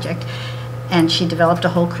study project. and she developed a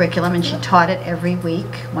whole curriculum, and she taught it every week,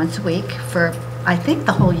 once a week, for, I think,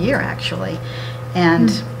 the whole year, actually.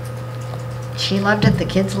 And she loved it, the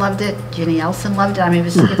kids loved it, Ginny Elson loved it. I mean,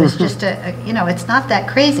 it was just you know, it's not that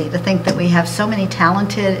crazy to think that we have so many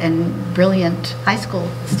talented and brilliant high school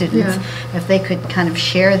students. If they could kind of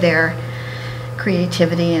share their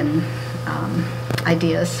creativity and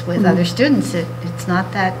ideas with other students, it's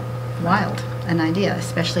not that wild an idea,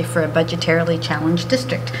 especially for a budgetarily challenged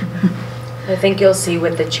district. I think you'll see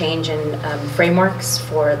with the change in frameworks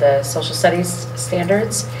for the social studies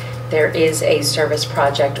standards, there is a service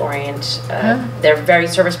project they're very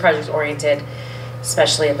service project oriented,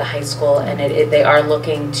 especially at the high school, and they are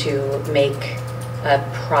looking to make a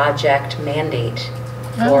project mandate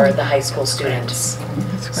for the high school students.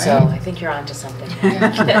 So I think you're onto something.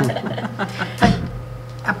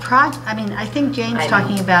 I mean, I think Jane's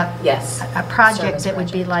talking about a project that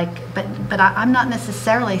would be like, but I'm not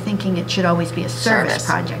necessarily thinking it should always be a service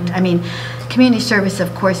project. I mean, community service,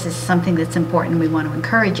 of course, is something that's important, and we want to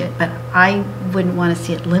encourage it, but I wouldn't want to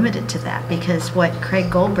see it limited to that, because what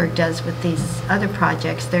Craig Goldberg does with these other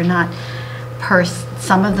projects, they're not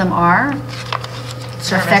some of them are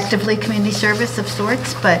effectively community service of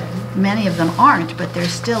sorts, but many of them aren't, but they're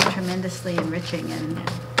still tremendously enriching and,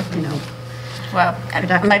 you know, well,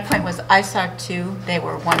 my point was, I saw 2. They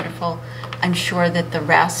were wonderful. I'm sure that the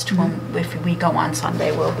rest, if we go on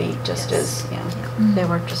Sunday, will be just as, they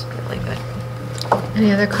were just really good.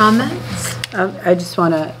 Any other comments? I just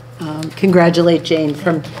want to congratulate Jane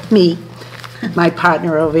from me, my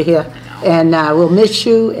partner over here. And we'll miss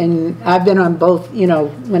you. And I've been on both, you know,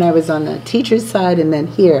 when I was on the teacher's side and then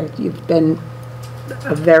here. You've been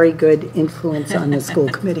a very good influence on the school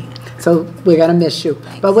committee. So we're going to miss you.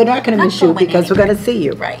 Thanks. But we're not going to miss you because we're going to see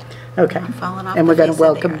you. Right. Okay. And we're going to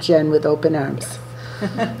welcome Jen with open arms.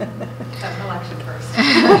 Election first.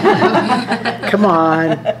 Come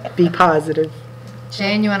on, be positive.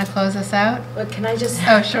 Jane, you want to close us out? Well, can I just,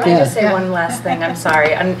 Oh, sure. Can I just say one last thing? I'm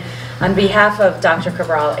sorry. On behalf of Dr.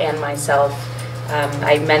 Cabral and myself,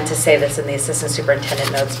 I meant to say this in the assistant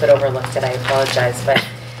superintendent notes, but overlooked it. I apologize. But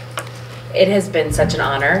it has been such an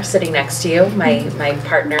honor sitting next to you, my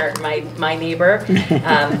partner, my neighbor,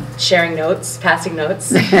 sharing notes, passing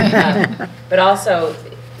notes. But also,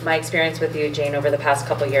 my experience with you, Jane, over the past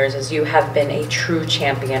couple years is you have been a true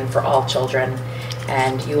champion for all children,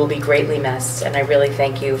 and you will be greatly missed. And I really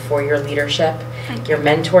thank you for your leadership, your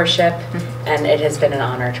mentorship, and it has been an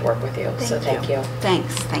honor to work with you. So thank you.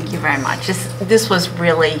 Thanks. Thank you very much. This was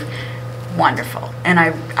really wonderful, and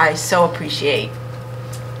I so appreciate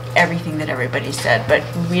everything that everybody said, but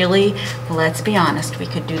really, let's be honest, we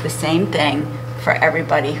could do the same thing for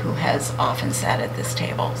everybody who has often sat at this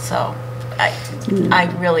table. So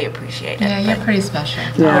I really appreciate it. Yeah, you're pretty special.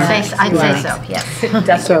 Yeah. I'd say so, yes.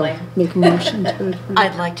 Definitely. So make a motion to adjourn.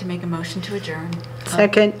 I'd like to make a motion to adjourn.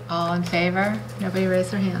 Second. All in favor? Nobody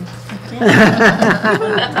raised their hands.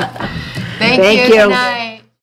 Thank Thank you. you. Good night.